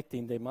effect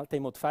in the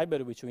multimode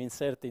fiber, which you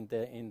insert in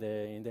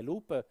the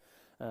loop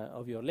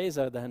of your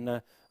laser,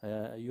 then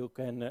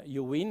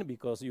you win,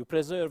 because you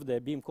preserve the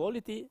beam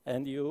quality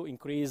and you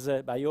increase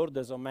by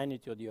orders of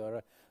magnitude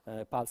your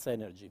pulse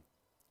energy.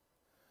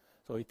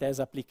 So it has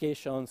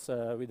applications,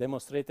 we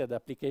demonstrated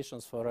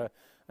applications for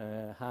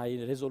high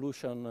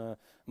resolution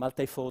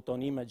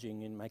multiphoton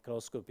imaging in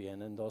microscopy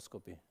and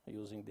endoscopy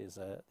using this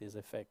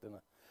effect.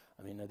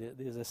 I mean,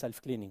 this is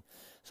self-cleaning.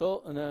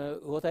 So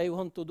what I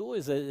want to do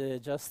is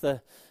just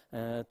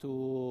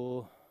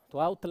to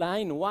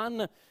outline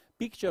one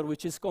picture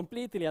which is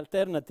completely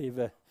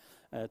alternative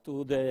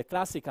to the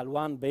classical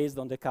one based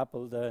on the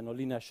coupled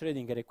nonlinear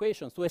Schrödinger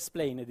equations, to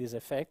explain this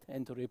effect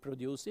and to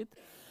reproduce it,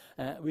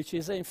 which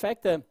is in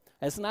fact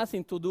has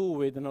nothing to do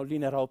with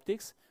nonlinear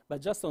optics,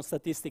 but just on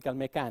statistical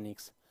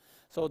mechanics.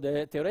 So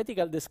the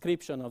theoretical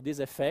description of this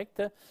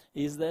effect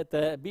is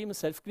that beam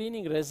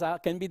self-cleaning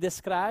can be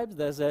described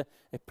as a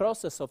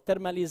process of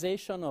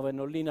thermalization of a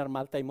nonlinear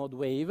multimode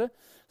wave.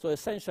 So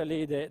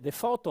essentially the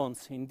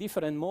photons in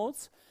different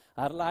modes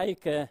are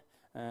like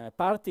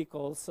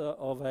particles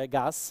of a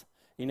gas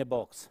in a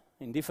box,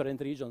 in different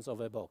regions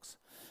of a box.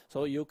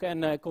 So you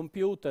can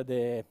compute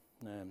the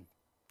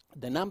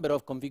number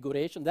of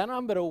configurations, the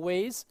number of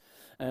ways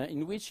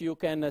in which you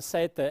can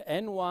set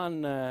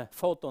n1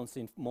 photons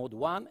in mode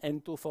 1,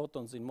 n2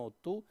 photons in mode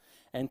 2,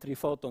 and 3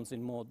 photons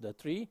in mode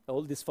 3.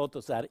 All these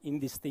photons are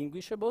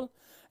indistinguishable,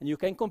 and you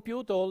can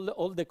compute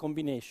all the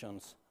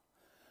combinations.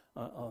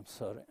 I'm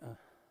sorry.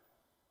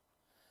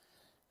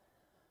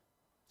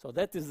 So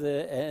that is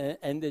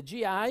and the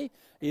GI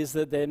is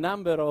the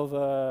number of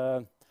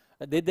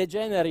the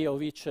degeneracy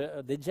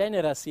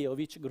of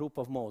each group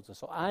of modes.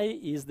 So I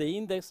is the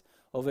index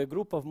of a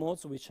group of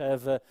modes which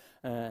have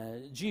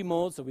G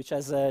modes, which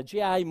has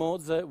GI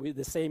modes with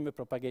the same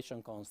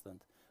propagation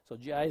constant. So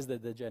GI is the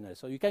degenerate.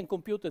 So you can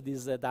compute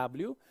this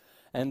W,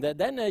 and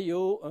then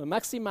you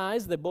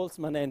maximize the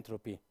Boltzmann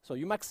entropy. So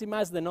you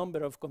maximize the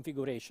number of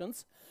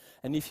configurations,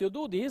 and if you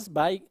do this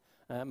by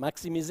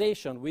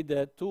maximization with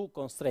the two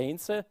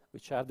constraints,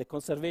 which are the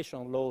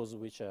conservation laws,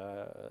 which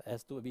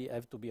have to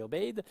be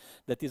obeyed.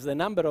 That is the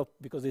number of,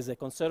 because it's a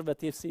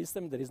conservative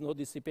system, there is no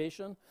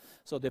dissipation.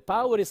 So the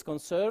power is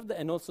conserved,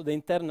 and also the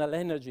internal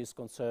energy is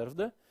conserved,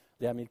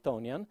 the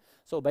Hamiltonian.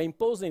 So by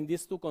imposing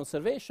these two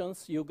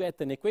conservations, you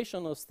get an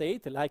equation of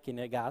state, like in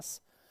a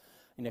gas,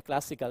 in a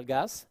classical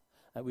gas,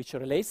 which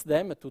relates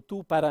them to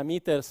two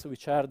parameters,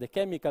 which are the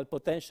chemical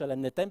potential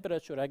and the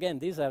temperature. Again,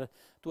 these are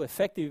two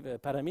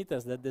effective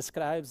parameters that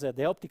describes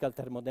the optical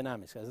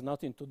thermodynamics. It has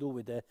nothing to do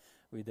with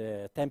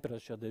the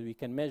temperature that we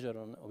can measure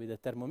with a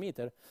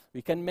thermometer.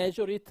 We can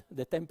measure it,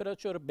 the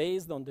temperature,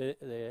 based on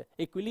the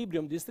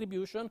equilibrium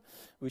distribution,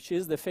 which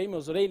is the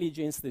famous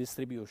Rayleigh-Jeans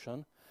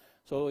distribution.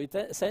 So it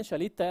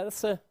essentially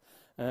tells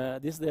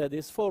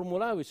this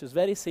formula, which is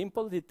very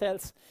simple. It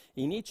tells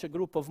in each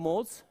group of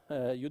modes,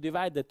 you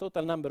divide the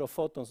total number of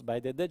photons by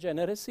the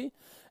degeneracy,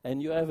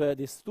 and you have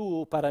these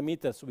two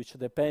parameters which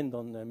depend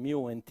on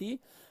mu and t,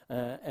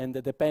 and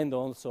they depend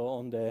also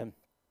on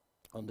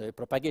the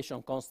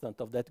propagation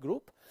constant of that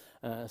group.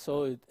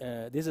 So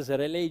this is a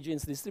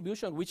Rayleigh-Jeans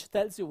distribution, which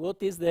tells you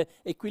what is the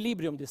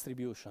equilibrium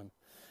distribution.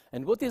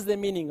 And what is the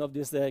meaning of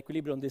this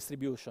equilibrium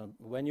distribution?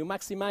 When you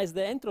maximize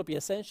the entropy,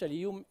 essentially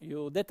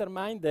you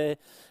determine the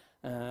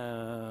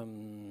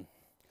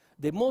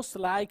most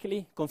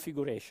likely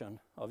configuration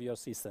of your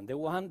system,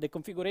 the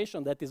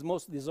configuration that is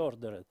most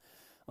disordered,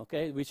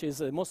 okay, which is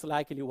the most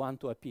likely one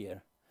to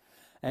appear.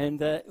 And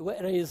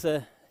where is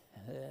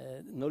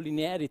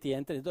nonlinearity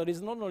entered? There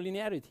is no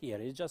nonlinearity here,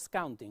 it's just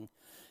counting.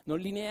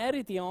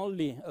 Nonlinearity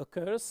only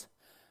occurs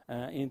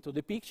into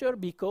the picture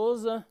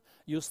because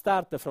you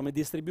start from a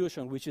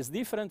distribution which is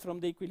different from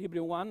the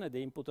equilibrium one,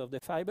 the input of the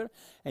fiber,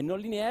 and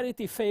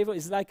nonlinearity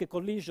is like a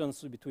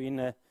collisions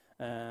between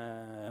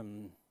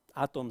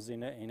atoms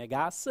in a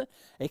gas,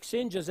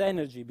 exchanges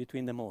energy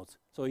between the modes.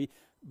 So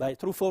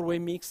through four-way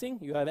mixing,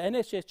 you have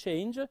energy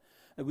exchange,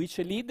 which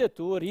lead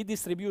to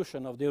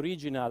redistribution of the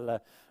original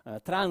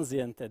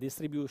transient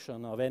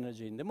distribution of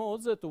energy in the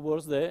modes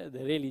towards the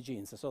Rayleigh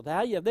genes. So the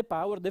higher the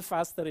power, the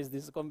faster is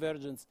this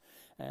convergence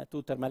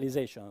to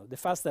thermalization. The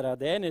faster are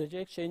the energy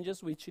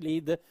exchanges, which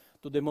lead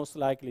to the most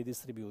likely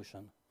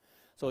distribution.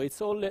 So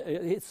it's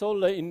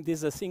all in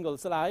this single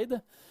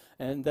slide.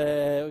 And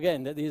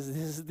again,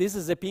 this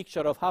is a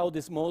picture of how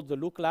this mode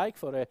look like.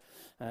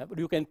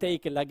 You can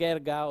take a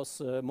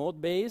Laguerre-Gauss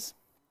mode base,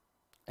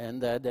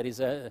 and there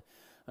is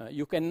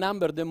you can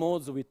number the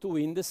modes with two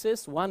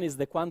indices. One is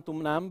the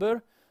quantum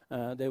number,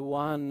 the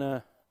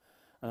one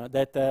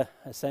that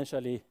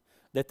essentially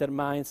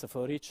determines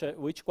for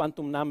which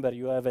quantum number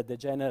you have a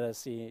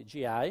degeneracy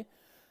GI.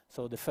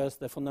 So the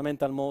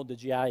fundamental mode, the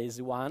GI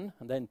is 1,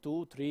 and then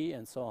 2, 3,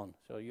 and so on.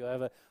 So you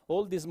have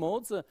all these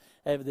modes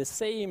have the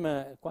same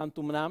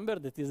quantum number,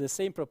 that is the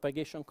same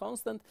propagation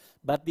constant,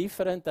 but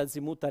different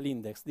azimuthal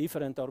index,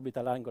 different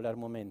orbital angular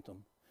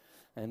momentum.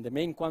 And the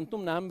main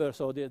quantum number,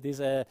 so these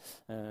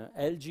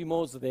LG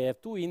modes, they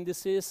have two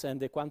indices, and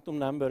the quantum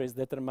number is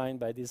determined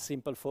by this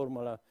simple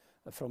formula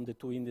from the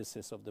two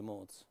indices of the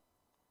modes.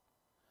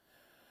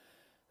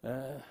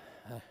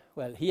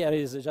 Well, here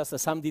is just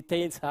some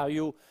details how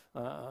you,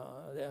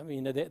 I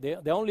mean,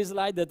 the only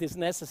slide that is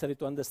necessary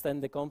to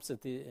understand the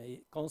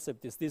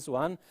concept is this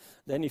one.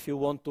 Then if you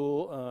want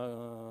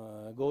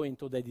to go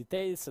into the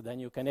details, then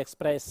you can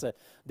express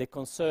the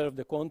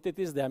conserved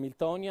quantities, the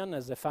Hamiltonian,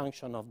 as a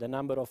function of the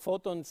number of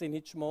photons in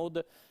each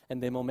mode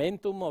and the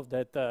momentum of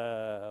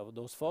of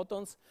those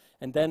photons.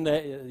 And then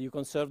you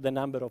conserve the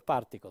number of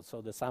particles,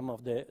 so the sum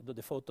of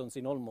the photons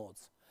in all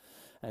modes.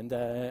 And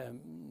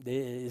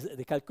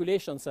the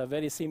calculations are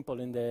very simple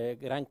in the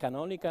grand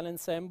canonical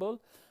ensemble,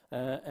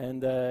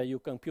 and you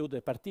compute the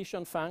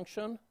partition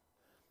function,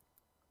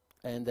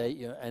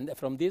 and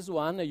from this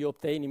one you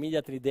obtain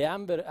immediately the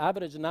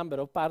average number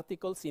of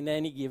particles in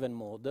any given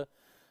mode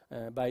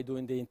by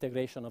doing the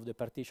integration of the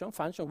partition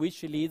function,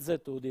 which leads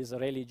to this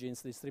Rayleigh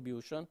Jeans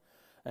distribution.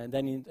 And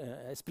then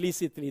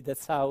explicitly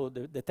that's how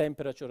the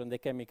temperature and the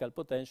chemical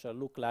potential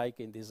look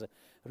like in this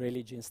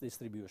Rayleigh Jeans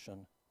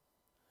distribution.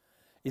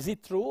 Is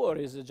it true, or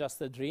is it just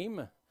a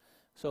dream?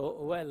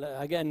 So, well,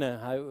 again,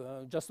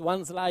 just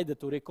one slide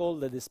to recall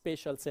the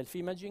spatial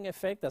self-imaging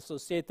effect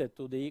associated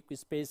to the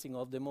equispacing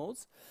of the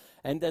modes.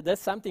 And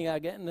that's something,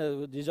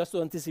 again, just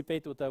to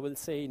anticipate what I will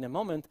say in a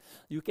moment,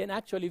 you can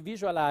actually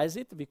visualize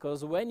it,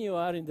 because when you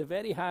are in the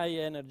very high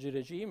energy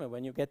regime,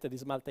 when you get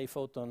this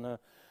multi-photon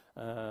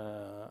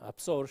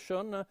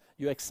absorption,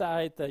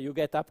 you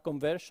get up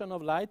conversion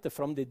of light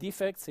from the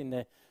defects in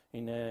a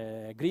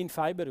green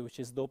fiber, which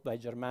is doped by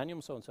germanium,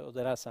 so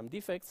there are some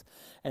defects.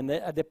 And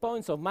at the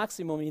points of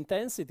maximum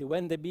intensity,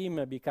 when the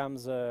beam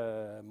becomes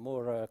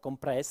more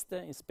compressed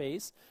in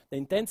space, the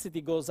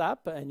intensity goes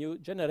up and you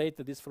generate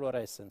this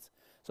fluorescence.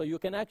 So you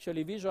can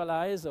actually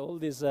visualize all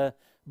these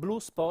blue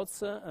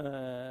spots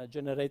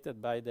generated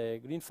by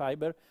the green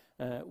fiber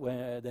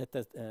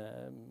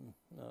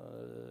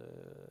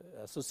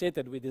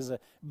associated with this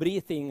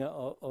breathing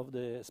of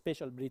the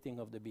spatial breathing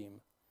of the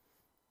beam.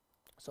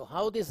 So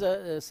how this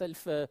this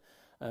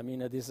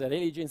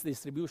Rayleigh Jeans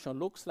distribution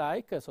looks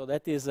like? So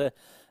that is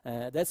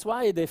that's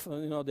why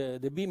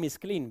the beam is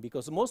clean,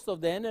 because most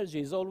of the energy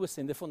is always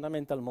in the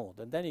fundamental mode,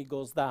 and then it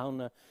goes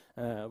down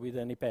with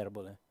an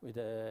hyperbole, with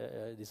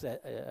this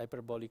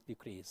hyperbolic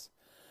decrease.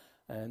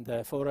 And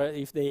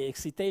if the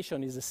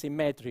excitation is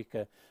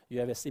symmetric,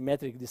 you have a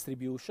symmetric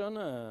distribution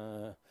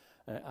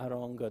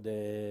along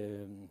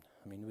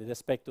with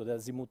respect to the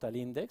azimuthal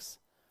index,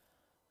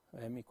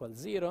 m equals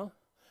 0.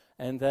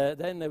 And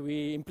then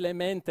we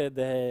implemented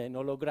an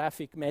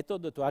holographic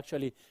method to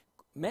actually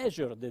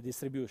measure the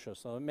distribution.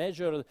 So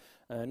measure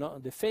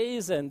the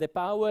phase and the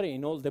power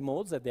in all the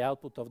modes at the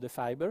output of the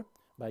fiber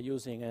by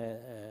using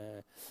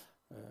a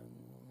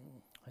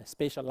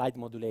spatial light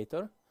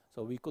modulator.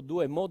 So we could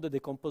do a mode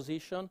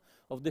decomposition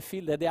of the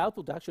field at the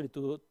output, actually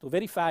to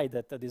verify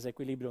that this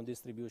equilibrium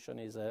distribution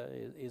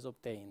is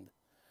obtained.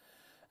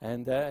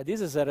 And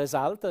this is a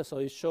result, so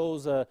it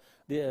shows the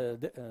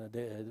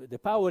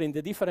power in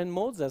the different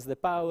modes as the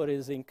power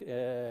is,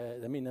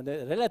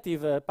 the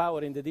relative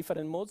power in the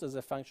different modes as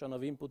a function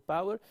of input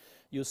power.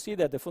 You see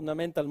that the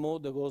fundamental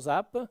mode goes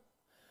up,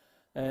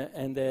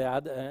 and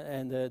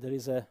there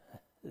is a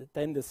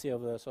tendency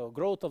of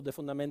growth of the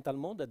fundamental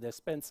mode at the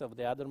expense of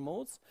the other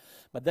modes.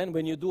 But then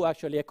when you do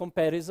actually a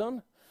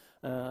comparison,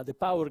 the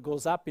power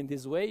goes up in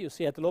this way. You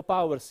see at low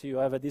powers you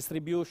have a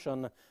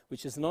distribution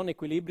which is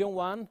non-equilibrium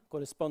one,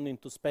 corresponding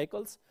to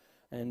speckles.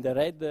 And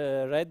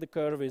the red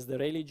curve is the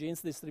Rayleigh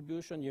Jeans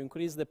distribution. You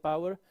increase the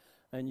power,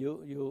 and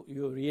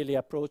you really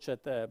approach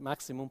at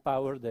maximum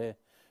power the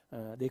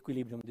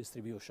equilibrium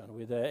distribution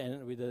with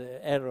the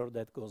error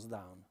that goes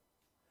down.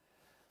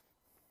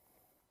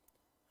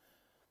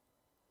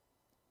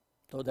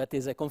 So that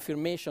is a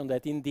confirmation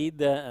that indeed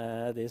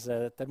this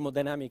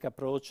thermodynamic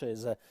approach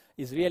is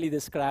really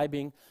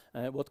describing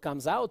what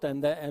comes out.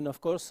 And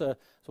of course, so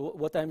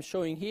what I'm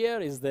showing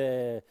here is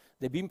the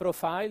beam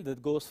profile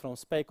that goes from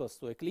speckles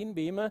to a clean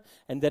beam,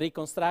 and the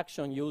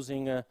reconstruction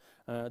using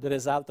the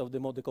result of the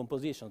mode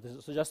decomposition.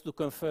 So just to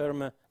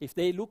confirm, if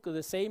they look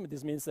the same,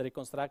 this means the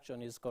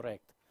reconstruction is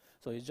correct.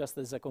 So it's just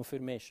as a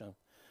confirmation,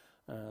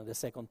 the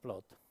second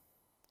plot.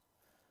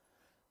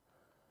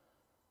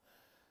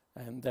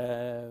 And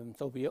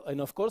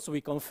and of course we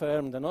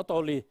confirmed not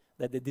only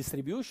that the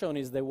distribution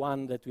is the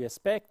one that we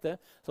expect,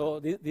 so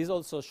this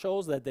also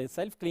shows that the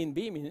self-clean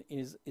beam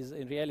is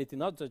in reality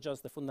not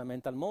just the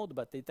fundamental mode,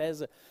 but it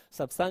has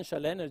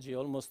substantial energy,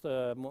 almost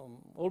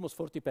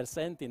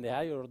 40% in the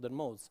higher order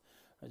modes.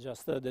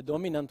 Just the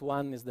dominant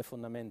one is the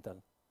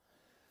fundamental.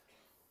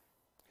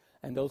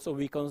 And also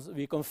we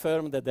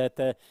confirmed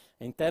that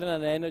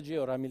internal energy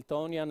or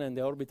Hamiltonian and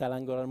the orbital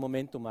angular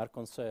momentum are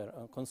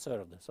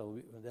conserved. So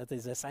that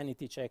is a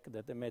sanity check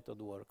that the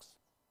method works.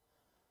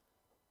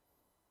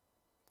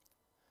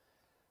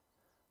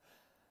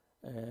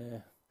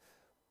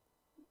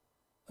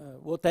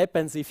 What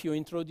happens if you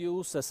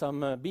introduce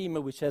some beam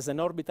which has an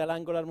orbital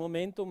angular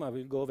momentum? I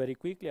will go very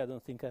quickly, I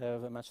don't think I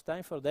have much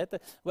time for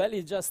that. Well,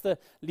 it just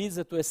leads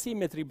to a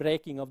symmetry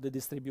breaking of the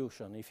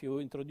distribution. If you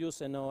introduce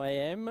an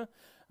OAM,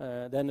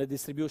 then the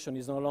distribution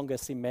is no longer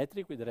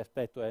symmetric with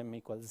respect to m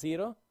equals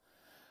 0.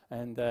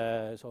 And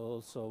so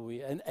also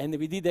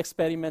we did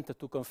experiment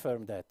to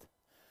confirm that.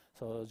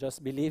 So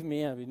just believe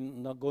me, I will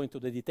not go into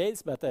the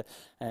details, but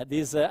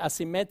this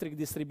asymmetric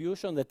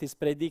distribution that is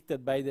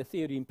predicted by the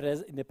theory in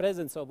the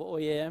presence of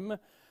OAM,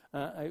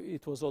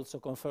 it was also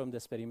confirmed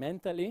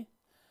experimentally.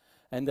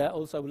 And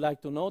also I would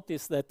like to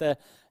notice that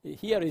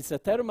here is a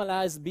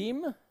thermalized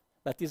beam,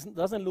 but it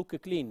doesn't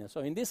look clean.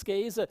 So in this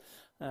case,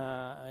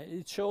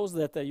 it shows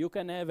that you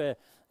can have a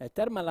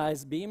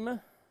thermalized beam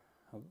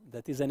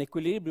that is an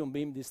equilibrium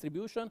beam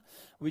distribution,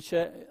 which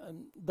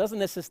does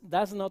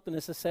not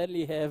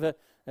necessarily have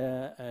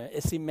a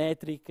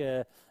symmetric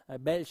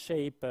bell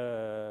shape.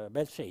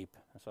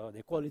 So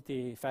the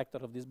quality factor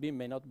of this beam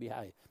may not be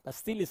high, but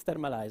still is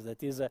thermalized.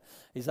 That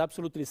is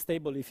absolutely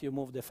stable if you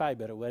move the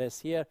fiber, whereas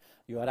here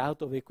you are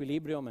out of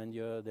equilibrium and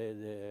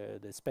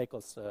the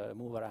speckles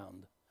move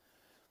around.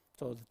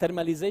 So the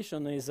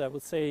thermalization is, I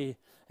would say,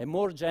 a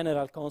more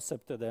general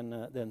concept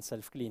than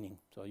self-cleaning.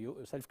 So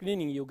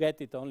self-cleaning, you get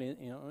it only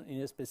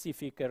in a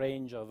specific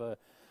range of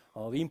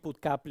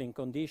input coupling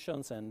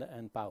conditions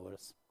and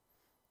powers.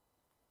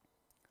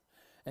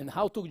 And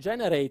how to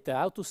generate,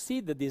 how to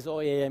seed this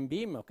OAM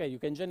beam? Okay, you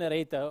can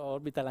generate an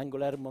orbital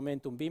angular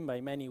momentum beam by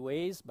many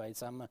ways, by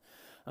some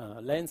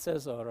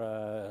lenses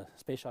or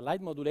spatial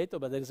light modulator,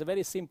 but there is a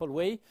very simple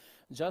way.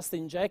 Just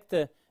inject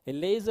a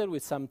laser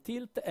with some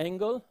tilt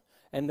angle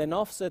and an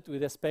offset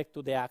with respect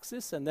to the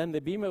axis, and then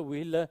the beam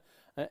will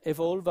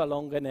evolve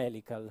along an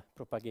helical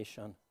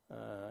propagation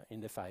in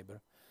the fiber.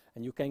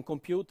 And you can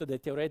compute the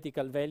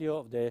theoretical value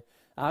of the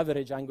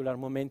average angular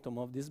momentum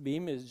of this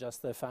beam is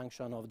just a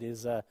function of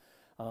this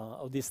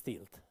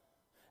tilt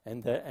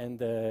and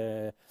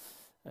the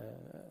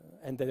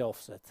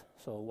offset.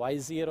 So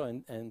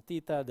y0 and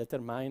theta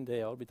determine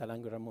the orbital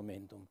angular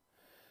momentum.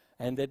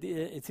 And it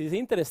is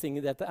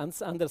interesting that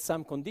under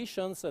some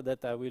conditions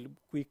that I will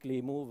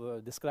quickly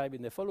describe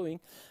in the following,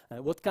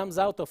 what comes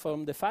out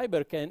from the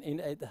fiber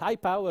at high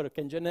power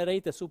can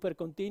generate a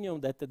supercontinuum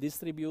that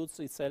distributes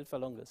itself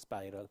along a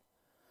spiral.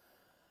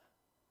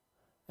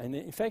 And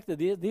in fact,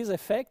 this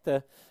effect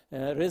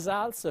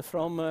results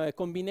from a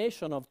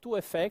combination of two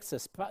effects, a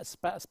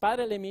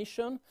spiral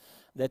emission,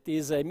 that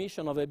is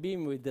emission of a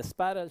beam with the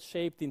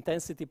spiral-shaped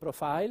intensity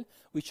profile,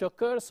 which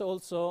occurs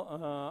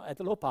also at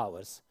low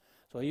powers.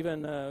 So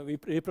even we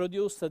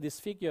reproduced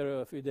this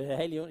figure with the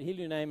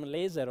helium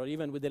laser or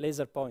even with the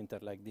laser pointer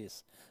like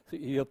this. So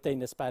you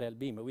obtain a spiral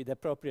beam with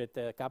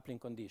appropriate coupling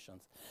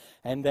conditions.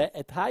 And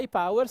at high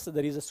powers,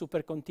 there is a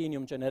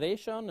supercontinuum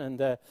generation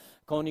and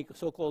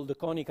so-called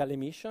conical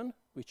emission,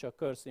 which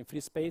occurs in free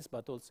space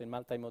but also in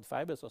multimode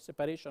fibers, so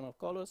separation of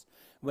colors.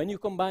 When you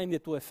combine the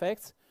two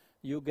effects,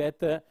 you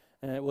get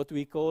what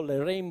we call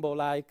a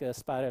rainbow-like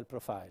spiral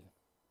profile.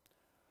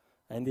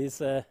 And this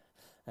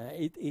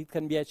it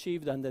can be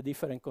achieved under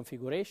different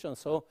configurations.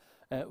 So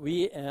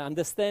we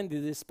understand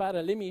this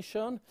spiral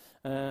emission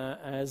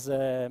as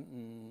a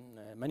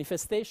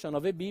manifestation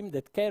of a beam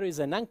that carries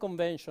an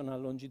unconventional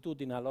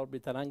longitudinal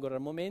orbital angular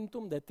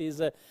momentum, that is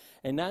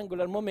an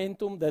angular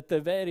momentum that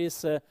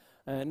varies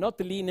not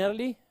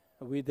linearly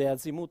with the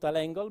azimuthal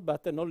angle,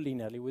 but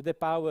non-linearly with the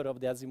power of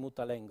the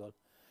azimuthal angle.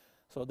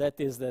 So that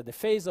is the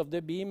phase of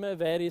the beam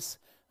varies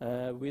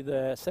with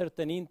a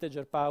certain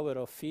integer power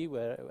of phi,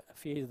 where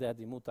phi is the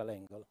azimuthal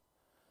angle.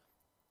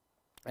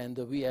 And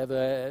we have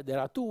there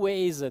are two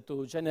ways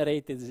to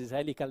generate these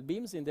helical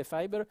beams in the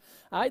fiber,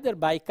 either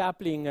by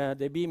coupling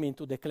the beam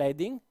into the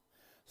cladding.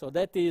 So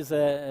that is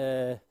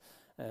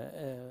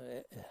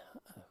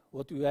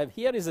what we have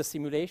here is a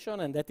simulation,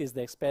 and that is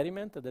the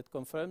experiment that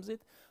confirms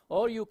it.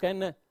 Or you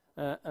can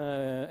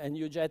and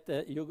you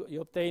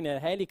obtain a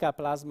helical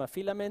plasma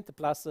filament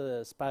plus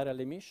spiral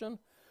emission,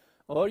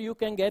 or you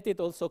can get it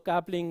also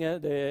coupling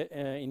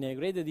in a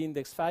graded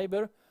index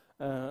fiber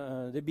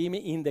the beam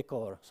in the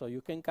core. So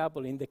you can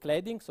couple in the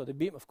cladding. So the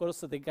beam, of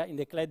course, in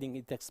the cladding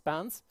it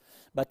expands,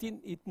 but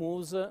it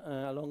moves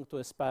along to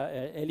a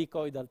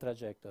helicoidal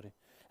trajectory.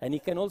 And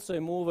it can also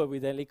move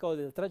with a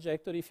helicoidal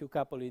trajectory if you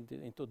couple it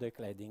into the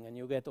cladding, and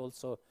you get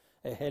also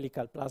a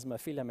helical plasma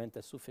filament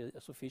at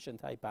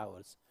sufficient high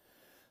powers.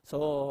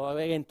 So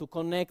again, to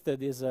connect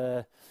this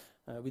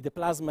with the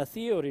plasma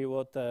theory,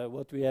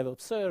 what we have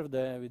observed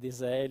with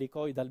these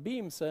helicoidal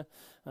beams,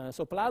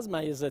 so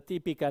plasma is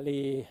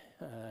typically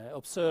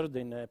observed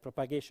in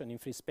propagation in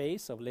free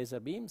space of laser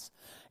beams.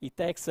 It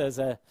acts as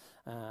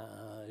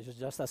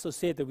just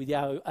associated with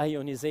the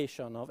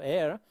ionization of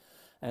air,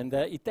 and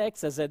it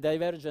acts as a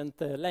divergent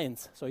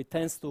lens, so it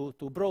tends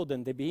to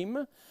broaden the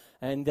beam,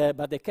 and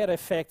but the Kerr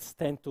effects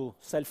tend to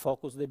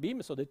self-focus the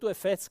beam, so the two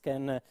effects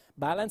can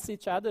balance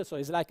each other, so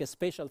it's like a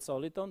spatial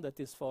soliton that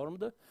is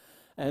formed,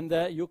 and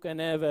you can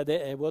have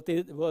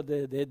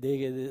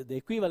the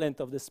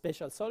equivalent of the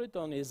spatial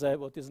soliton is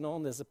what is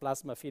known as a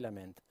plasma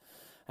filament,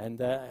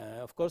 and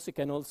of course it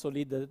can also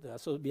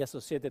be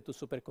associated to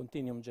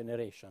supercontinuum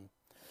generation.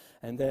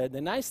 And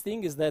the nice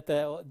thing is that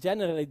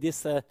generally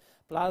these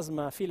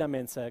plasma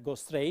filaments go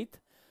straight,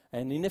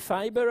 and in a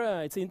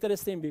fiber it's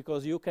interesting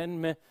because you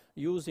can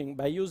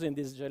by using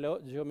this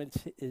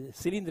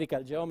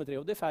cylindrical geometry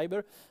of the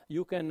fiber,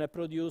 you can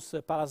produce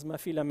plasma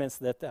filaments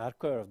that are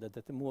curved,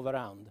 that move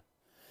around.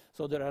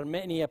 So there are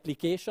many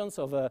applications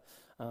of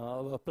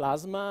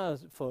plasma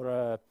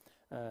for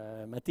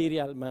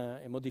material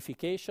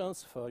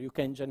modifications. You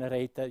can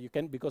generate,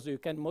 because you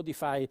can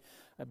modify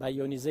by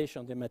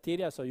ionization the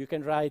material. So you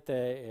can write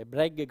a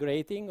Bragg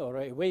grating or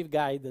a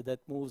waveguide that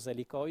moves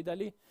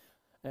helicoidally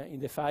in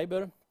the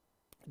fiber.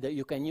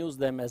 You can use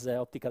them as an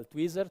optical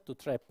tweezer to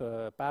trap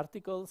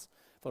particles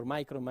for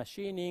micro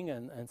machining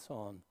and so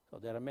on. So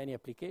there are many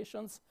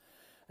applications.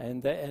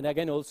 And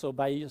again, also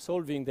by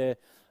solving the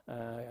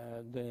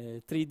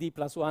 3D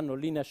plus 1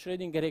 nonlinear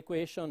Schrödinger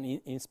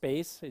equation in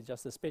space, it's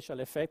just a spatial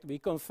effect, we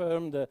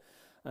confirmed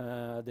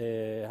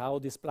how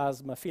these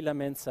plasma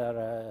filaments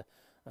are,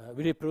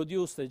 we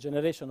reproduce the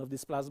generation of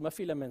these plasma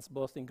filaments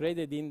both in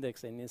graded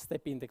index and in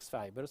step index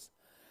fibers.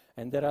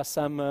 And there are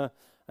some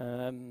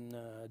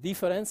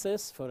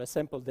differences. For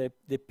example,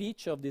 the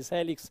pitch of this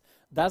helix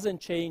doesn't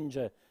change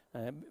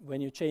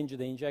when you change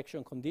the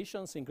injection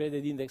conditions in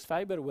graded index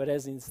fiber,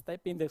 whereas in step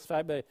index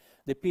fiber,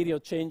 the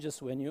period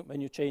changes when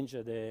you change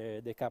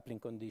the coupling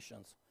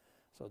conditions.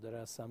 So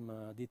there are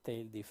some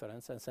detailed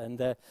differences.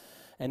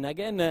 And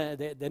again,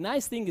 the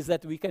nice thing is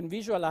that we can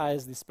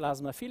visualize these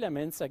plasma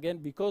filaments, again,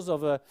 because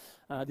of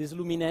this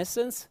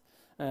luminescence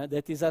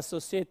that is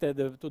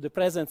associated to the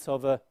presence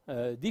of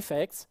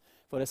defects.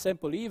 For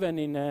example, even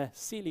in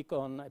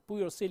silicon,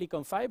 pure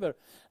silicon fiber,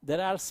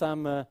 there are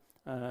some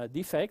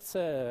defects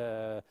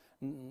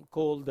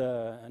called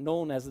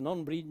known as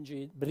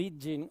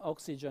non-bridging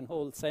oxygen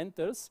hole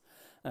centers,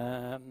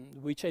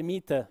 which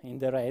emit in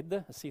the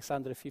red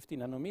 650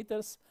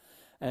 nanometers,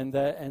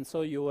 and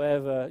so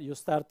you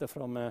start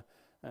from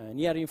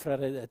near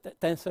infrared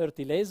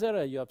 1030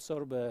 laser. You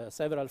absorb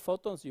several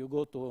photons. You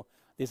go to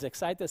this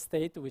excited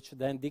state, which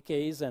then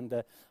decays,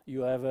 and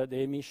you have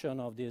the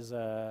emission of this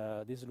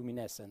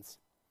luminescence,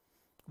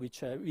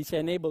 which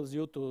enables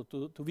you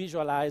to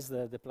visualize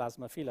the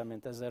plasma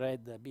filament as a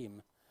red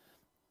beam.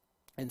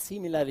 And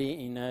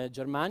similarly, in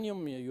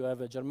germanium, you have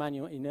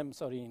germanium.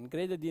 In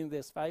graded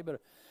index fiber,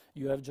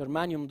 you have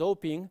germanium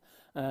doping,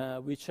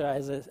 which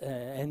has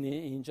and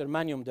in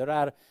germanium there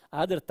are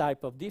other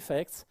type of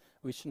defects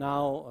which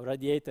now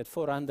radiate at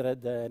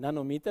 400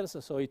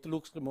 nanometers, so it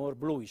looks more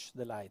bluish,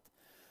 the light.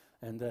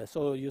 And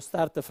so you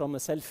start from a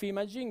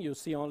self-imaging, you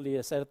see only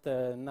a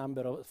certain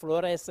number of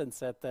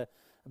fluorescence at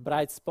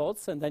bright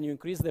spots, and then you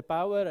increase the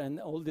power, and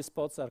all the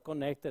spots are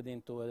connected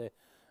into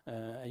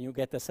and you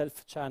get a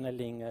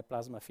self-channeling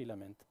plasma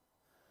filament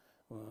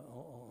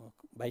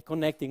by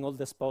connecting all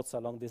the spots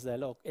along this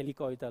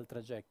helicoidal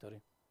trajectory.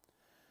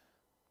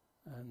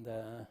 And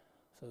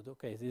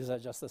okay, these are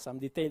just some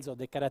details of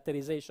the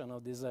characterization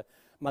of this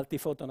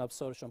multiphoton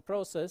absorption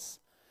process.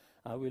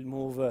 I will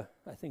move,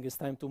 I think it's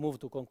time to move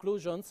to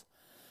conclusions.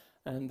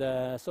 And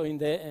so in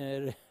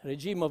the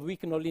regime of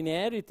weak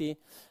nonlinearity,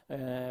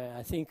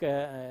 I think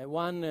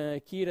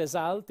one key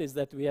result is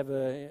that we have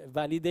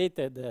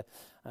validated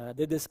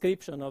the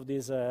description of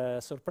this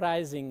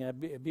surprising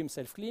beam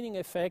self-cleaning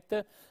effect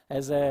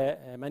as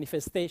a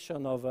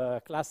manifestation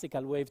of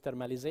classical wave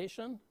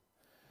thermalization,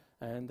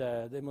 and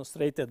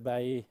demonstrated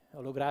by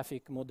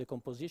holographic mode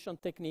decomposition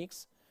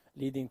techniques,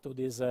 leading to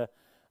this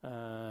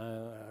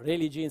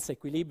Rayleigh-Jeans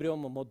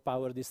equilibrium mode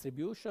power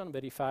distribution,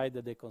 verified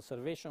the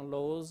conservation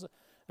laws,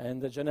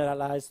 and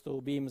generalized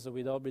to beams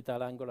with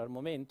orbital angular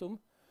momentum.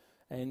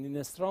 And in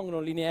a strong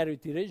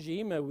nonlinearity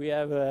regime, we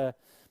have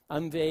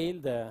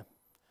unveiled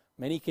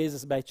many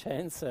cases by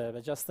chance,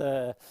 but just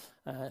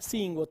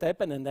seeing what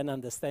happened and then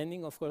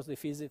understanding, of course, the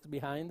physics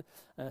behind.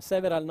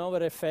 Several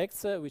novel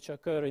effects which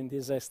occur in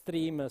this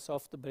extreme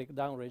soft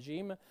breakdown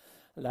regime,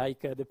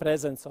 like the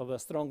presence of a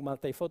strong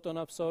multi-photon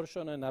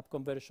absorption and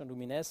upconversion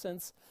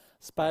luminescence,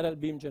 spiral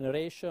beam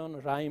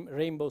generation,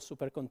 rainbow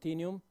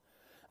supercontinuum.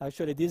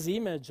 Actually, this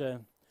image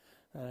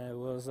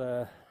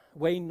was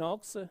Wayne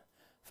Knox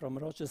from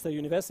Rochester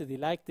University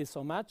liked it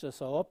so much,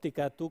 so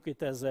Optica took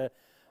it as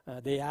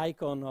the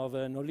icon of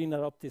a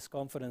Nonlinear Optics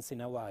conference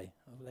in Hawaii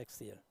of next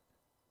year.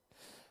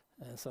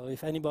 So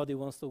if anybody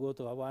wants to go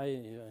to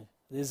Hawaii,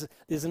 this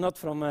is not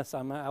from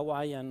some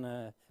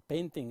Hawaiian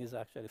painting, it's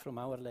actually from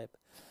our lab.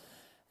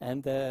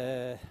 And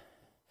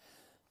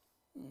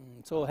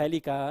so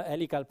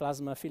helical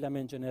plasma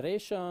filament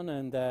generation,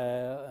 and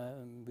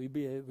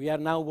we are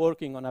now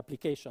working on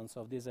applications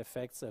of these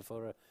effects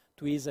for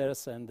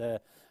tweezers and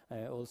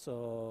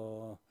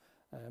also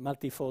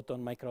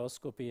multi-photon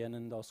microscopy and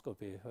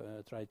endoscopy.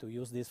 Try to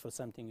use this for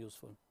something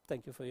useful.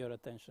 Thank you for your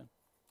attention.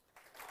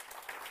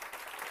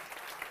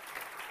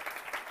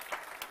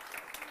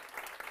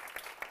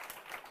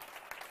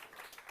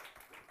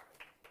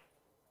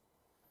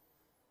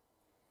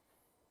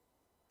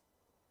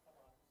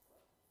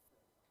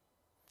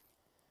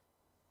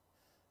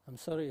 I'm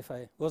sorry if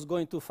I was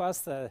going too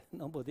fast.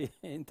 Nobody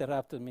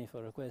interrupted me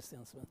for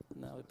questions. But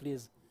now,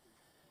 please.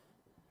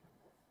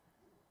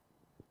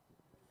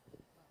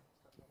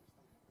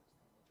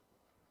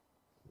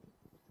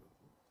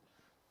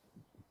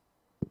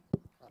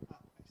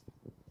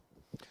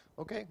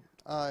 Okay,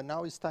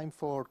 now it's time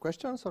for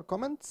questions or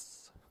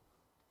comments.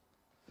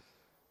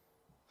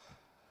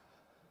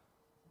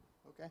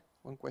 Okay,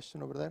 one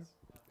question over there.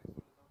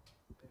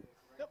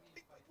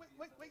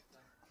 Wait.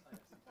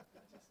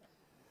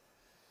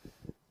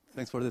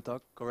 Thanks for the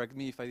talk. Correct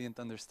me if I didn't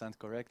understand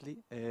correctly.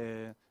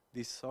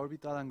 This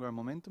orbital angular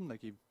momentum,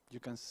 like if you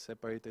can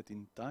separate it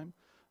in time,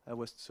 I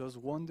was just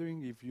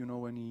wondering if you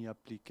know any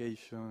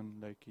application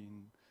like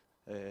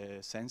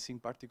in sensing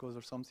particles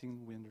or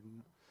something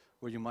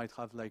where you might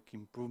have like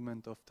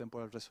improvement of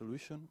temporal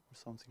resolution or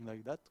something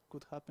like that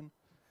could happen?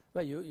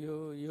 Well,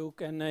 you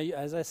can,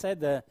 as I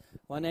said,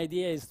 one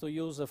idea is to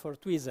use for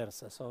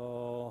tweezers,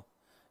 so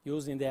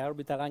using the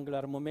orbital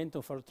angular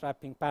momentum for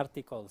trapping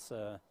particles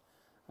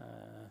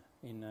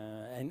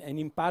and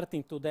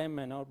imparting to them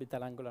an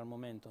orbital angular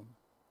momentum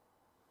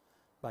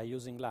by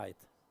using light.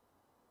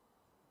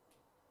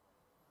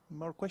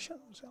 More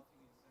questions?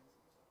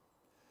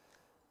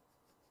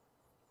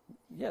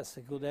 Yes,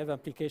 it could have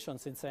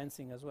applications in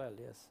sensing as well,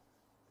 yes.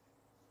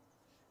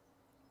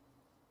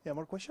 Yeah,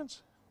 more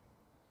questions?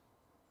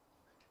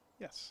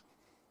 Yes.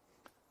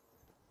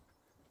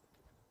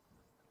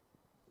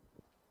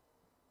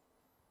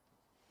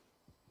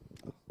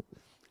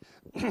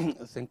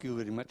 Thank you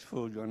very much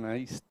for your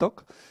nice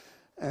talk.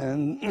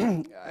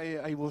 And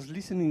I was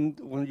listening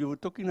when you were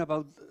talking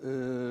about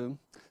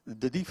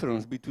the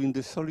difference between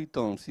the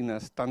solitons in a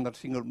standard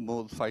single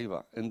mode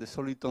fiber and the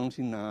solitons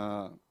in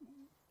a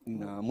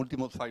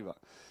multimode fiber.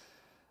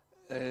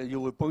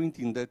 You were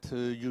pointing that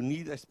you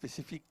need a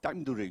specific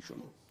time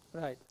duration.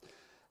 Right.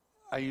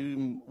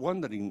 I'm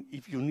wondering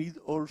if you need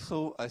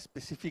also a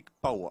specific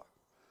power.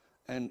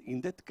 And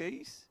in that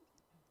case,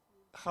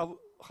 how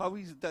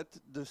is that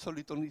the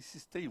soliton is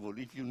stable?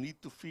 If you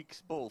need to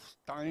fix both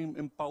time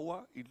and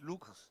power, it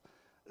looks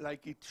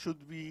like it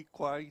should be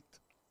quite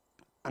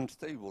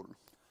unstable.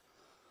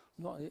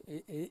 No,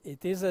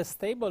 it is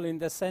stable in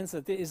the sense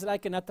that it is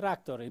like an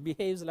attractor. It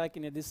behaves like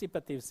in a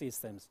dissipative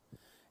systems.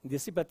 In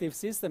dissipative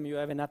system, you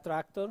have an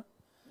attractor.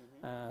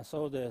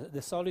 So the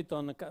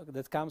soliton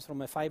that comes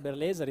from a fiber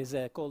laser is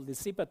called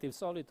dissipative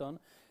soliton,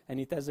 and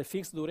it has a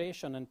fixed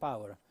duration and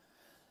power.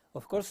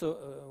 Of course,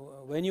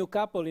 when you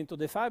couple into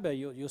the fiber,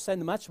 you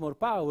send much more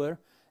power,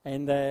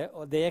 and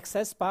the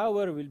excess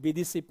power will be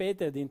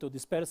dissipated into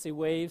dispersive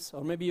waves,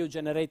 or maybe you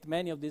generate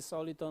many of these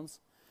solitons.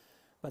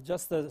 But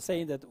just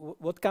saying that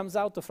what comes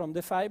out from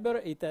the fiber,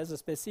 it has a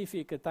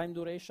specific time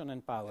duration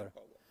and power.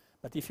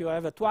 But if you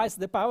have twice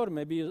the power,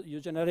 maybe you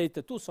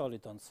generate two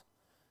solitons,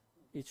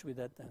 each with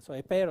that. So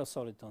a pair of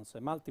solitons,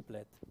 a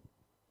multiplet.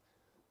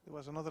 There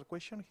was another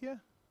question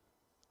here.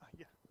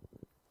 Yeah.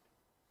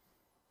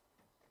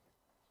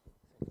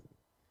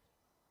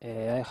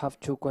 I have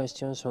two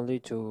questions only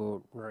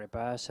to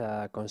repass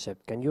a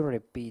concept. Can you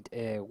repeat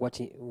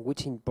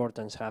which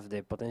importance have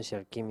the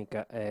potential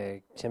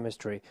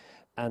chemistry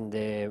and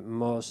the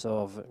modes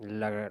of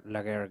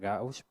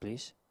Laguerre-Gauss,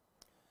 please?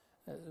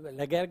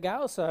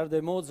 Laguerre-Gauss are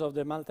the modes of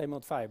the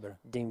multimode fiber.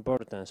 The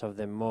importance of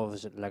the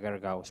modes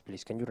Laguerre-Gauss,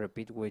 please. Can you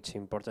repeat which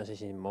importance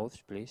is in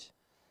modes, please?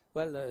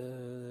 Well,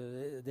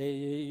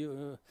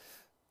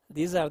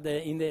 these are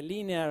in the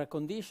linear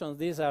conditions,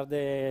 these are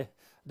the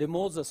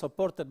modes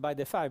supported by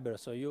the fiber.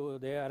 So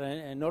they are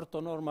an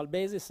orthonormal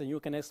basis, and you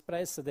can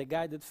express the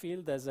guided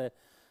field as a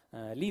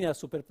linear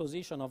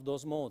superposition of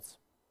those modes.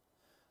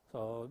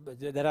 So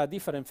there are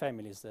different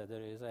families.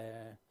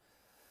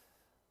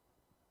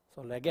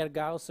 So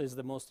Laguerre-Gauss is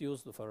the most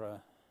used for.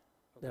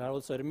 There are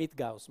also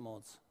Hermite-Gauss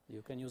modes.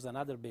 You can use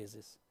another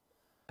basis.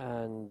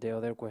 And the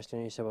other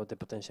question is about the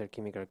potential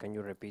chemical. Can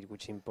you repeat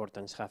which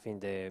importance have in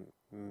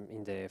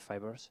the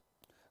fibers?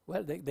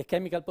 Well, the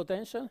chemical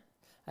potential,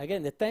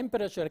 again, the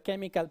temperature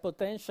chemical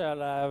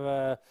potential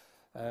are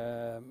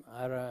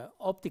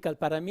optical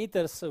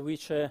parameters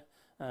which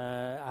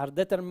are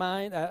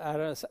determined,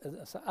 are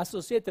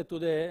associated to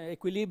the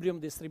equilibrium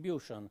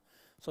distribution.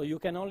 So you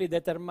can only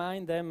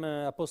determine them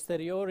a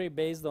posteriori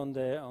based on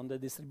the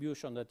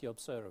distribution that you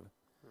observe.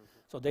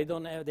 So they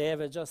don't have, they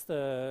have just,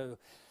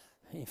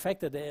 in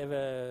fact, they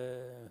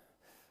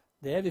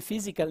have a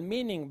physical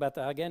meaning, but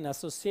again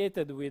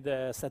associated with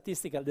a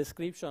statistical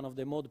description of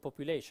the mode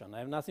population. They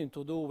have nothing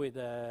to do with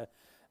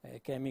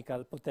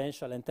chemical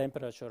potential and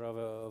temperature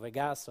of a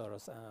gas or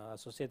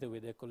associated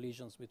with the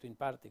collisions between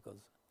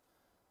particles.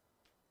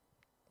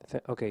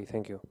 Okay,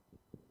 thank you.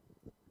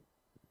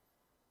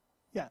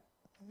 Yeah,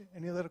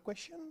 any other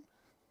question?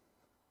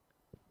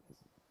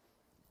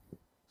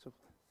 So,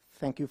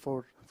 thank you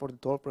for the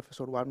talk,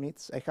 Professor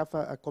Wabnitz. I have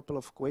a couple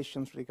of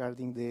questions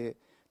regarding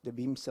the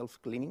beam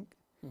self-cleaning.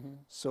 Mm-hmm.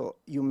 So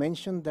you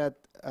mentioned that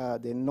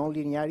the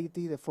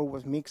nonlinearity, the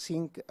forward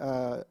mixing,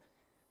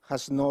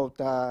 has not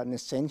an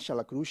essential,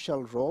 a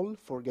crucial role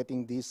for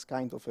getting this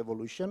kind of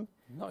evolution.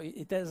 No,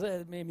 it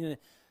has maybe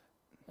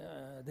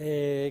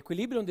the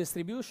equilibrium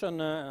distribution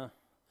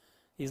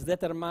is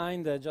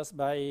determined just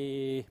by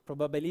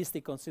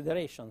probabilistic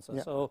considerations.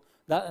 Yeah. So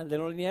that the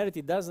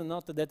nonlinearity does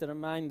not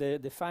determine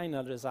the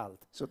final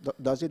result. So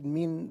does it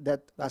mean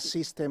that a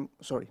system,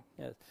 sorry.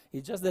 Yes,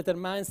 it just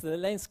determines the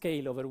length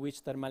scale over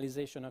which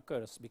thermalization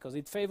occurs, because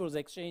it favors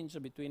exchange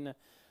between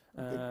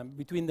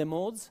between the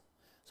modes.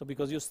 So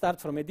because you start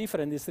from a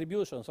different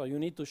distribution, so you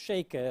need to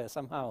shake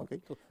somehow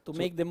to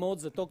make the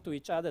modes talk to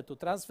each other, to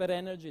transfer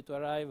energy, to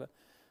arrive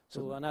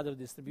to another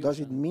distribution. Does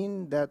it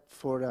mean that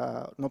for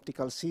an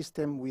optical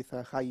system with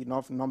a high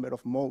enough number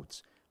of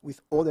modes, with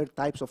other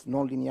types of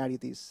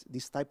nonlinearities,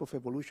 this type of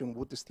evolution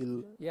would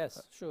still be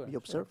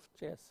observed?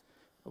 Sure, yes.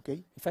 Okay.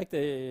 In fact,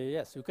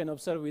 yes, you can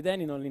observe with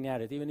any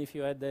nonlinearity. Even if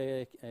you had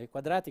a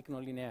quadratic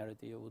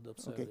nonlinearity, you would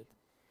observe it.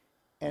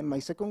 And my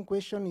second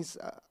question is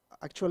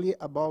actually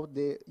about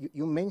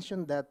you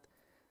mentioned that,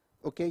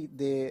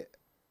 the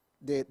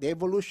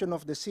evolution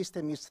of the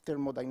system is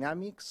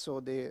thermodynamic,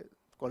 so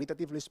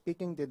qualitatively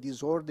speaking, the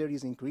disorder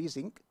is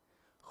increasing.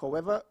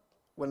 However,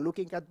 when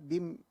looking at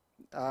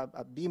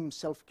beam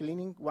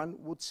self-cleaning, one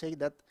would say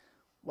that,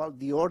 well,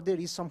 the order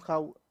is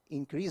somehow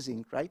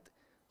increasing, right?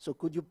 So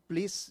could you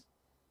please,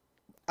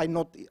 I'm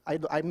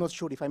not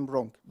sure if I'm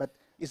wrong, but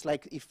it's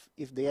like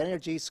if the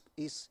energy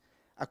is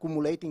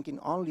accumulating in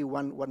only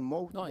one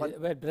mode. No,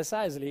 well,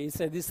 precisely, it's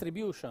a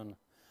distribution.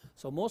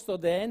 So most of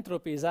the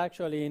entropy is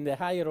actually in the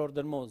higher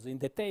order modes, in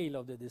the tail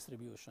of the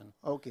distribution.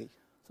 Okay.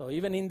 So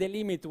even in the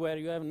limit where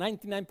you have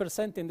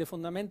 99% in the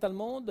fundamental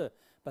mode,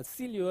 but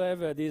still you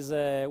have this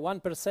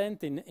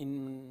 1%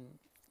 in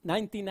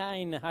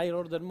 99 higher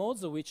order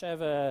modes which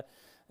have a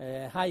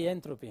high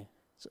entropy.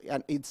 So,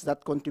 and it's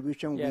that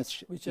contribution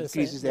which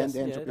increases the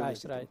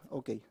entropy. Right.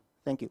 Okay,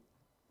 thank you.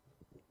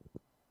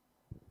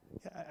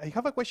 I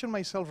have a question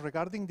myself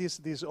regarding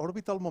these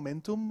orbital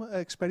momentum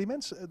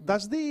experiments.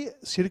 Does the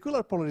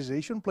circular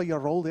polarization play a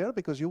role there?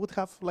 Because you would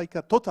have like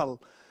a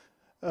total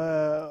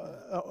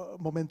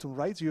momentum,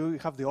 right? You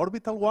have the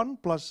orbital one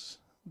plus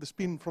the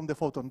spin from the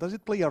photon. Does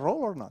it play a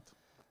role or not?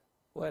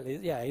 Well,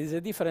 it's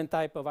a different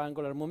type of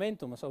angular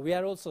momentum. So we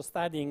are also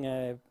studying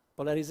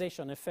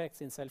polarization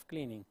effects in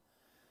self-cleaning.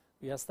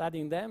 We are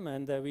studying them,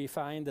 and we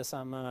find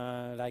some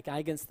like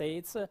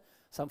eigenstates.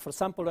 For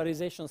some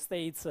polarization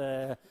states,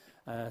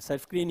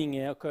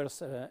 self-cleaning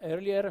occurs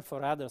earlier.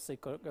 For others, it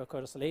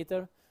occurs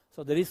later.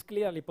 So there is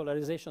clearly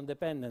polarization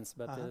dependence,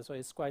 but so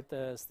it's quite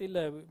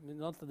still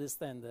not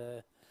understand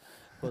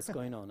what's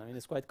going on. I mean,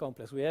 it's quite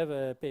complex. We have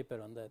a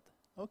paper on that.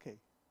 Okay.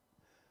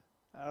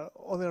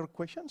 Other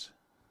questions?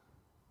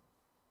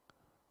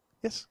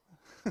 Yes.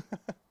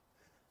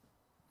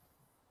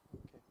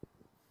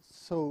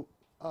 So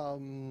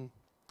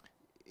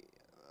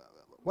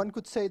one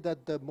could say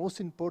that the most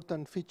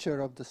important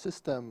feature of the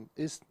system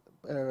is,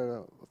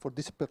 for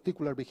this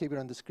particular behavior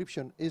and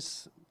description,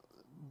 is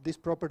this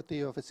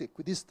property of its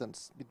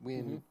equidistance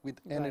between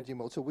with energy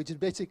mode. So which is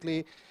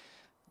basically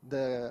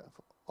the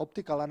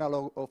optical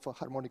analog of a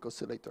harmonic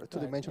oscillator,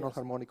 two-dimensional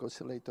harmonic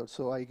oscillator.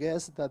 So I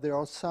guess that there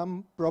are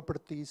some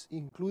properties,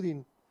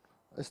 including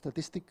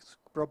statistics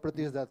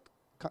properties, that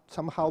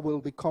somehow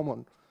will be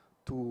common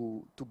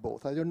to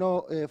both. I don't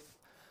know if,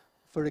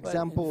 for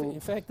example,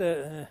 in fact,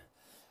 the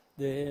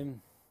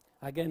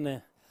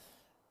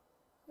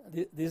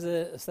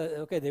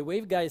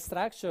waveguide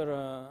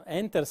structure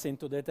enters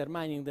into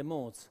determining the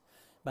modes,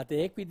 but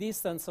the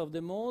equidistance of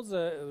the modes,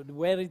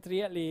 where it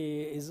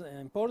really is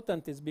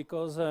important, is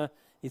because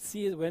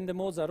when the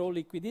modes are all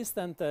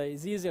equidistant,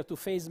 it's easier to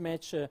phase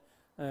match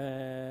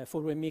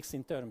for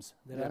mixing terms.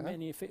 There are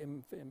many,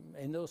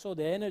 and also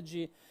the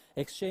energy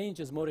exchange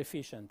is more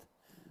efficient.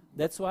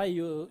 That's why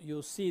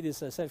you see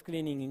this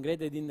self-cleaning in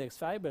graded index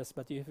fibers,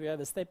 but if you have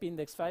a step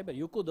index fiber,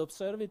 you could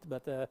observe it,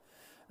 but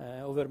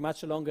over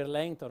much longer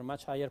length or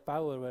much higher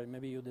power, where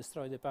maybe you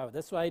destroy the power.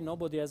 That's why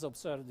nobody has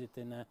observed it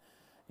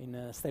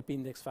in step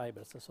index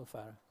fibers so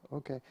far.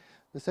 Okay.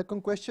 The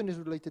second question is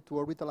related to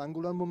orbital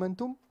angular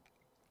momentum,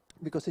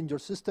 because in your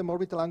system,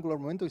 orbital angular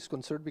momentum is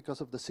conserved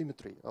because of the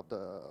symmetry of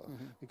the,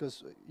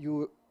 because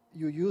you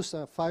use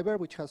a fiber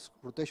which has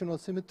rotational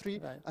symmetry,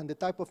 Right. and the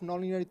type of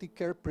nonlinearity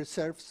curve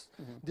preserves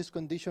this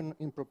condition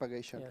in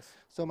propagation. Yes.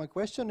 So my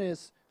question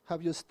is,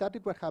 have you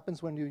studied what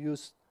happens when you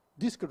use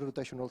discrete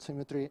rotational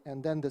symmetry,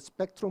 and then the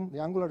spectrum, the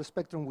angular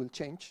spectrum will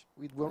change?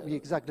 It won't be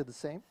exactly the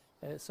same.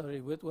 Sorry,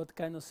 what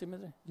kind of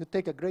symmetry? You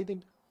take a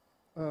gradient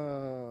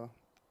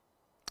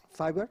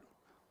fiber,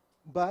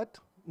 but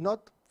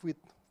not with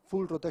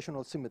full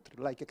rotational symmetry,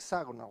 like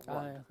hexagonal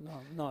one.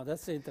 No,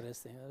 that's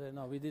interesting.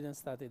 No, we didn't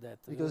study that.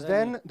 Because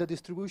then the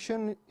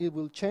distribution, it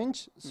will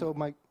change. So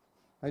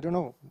I don't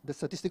know, the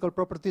statistical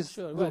properties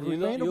Sure, will well,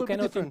 remain or you will be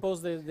cannot different.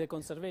 impose the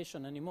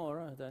conservation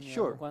anymore. Then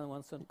Sure.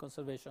 one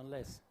conservation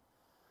less.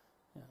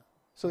 Yeah.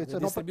 So it's the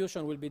an open,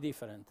 distribution will be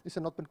different. it's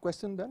an open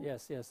question then?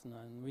 Yes, no,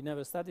 and we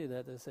never studied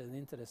that. It's an very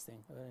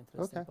interesting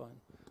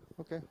point.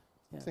 Okay,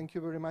 Yeah. thank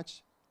you very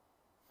much.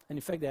 And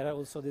in fact, there are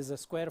also these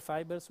square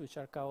fibers which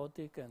are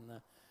chaotic, and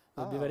it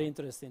will be very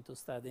interesting to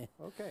study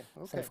Okay,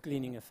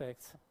 self-cleaning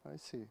effects. I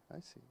see,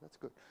 that's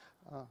good.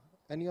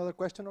 Any other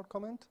question or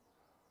comment?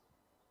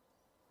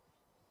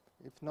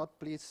 If not,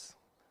 please,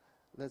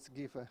 let's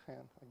give a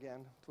hand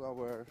again to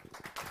our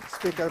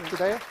speaker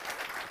today.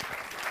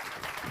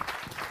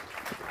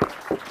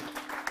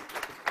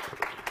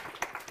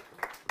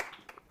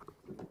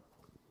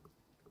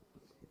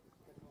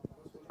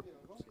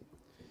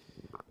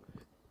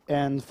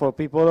 And for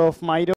people of M2YRO,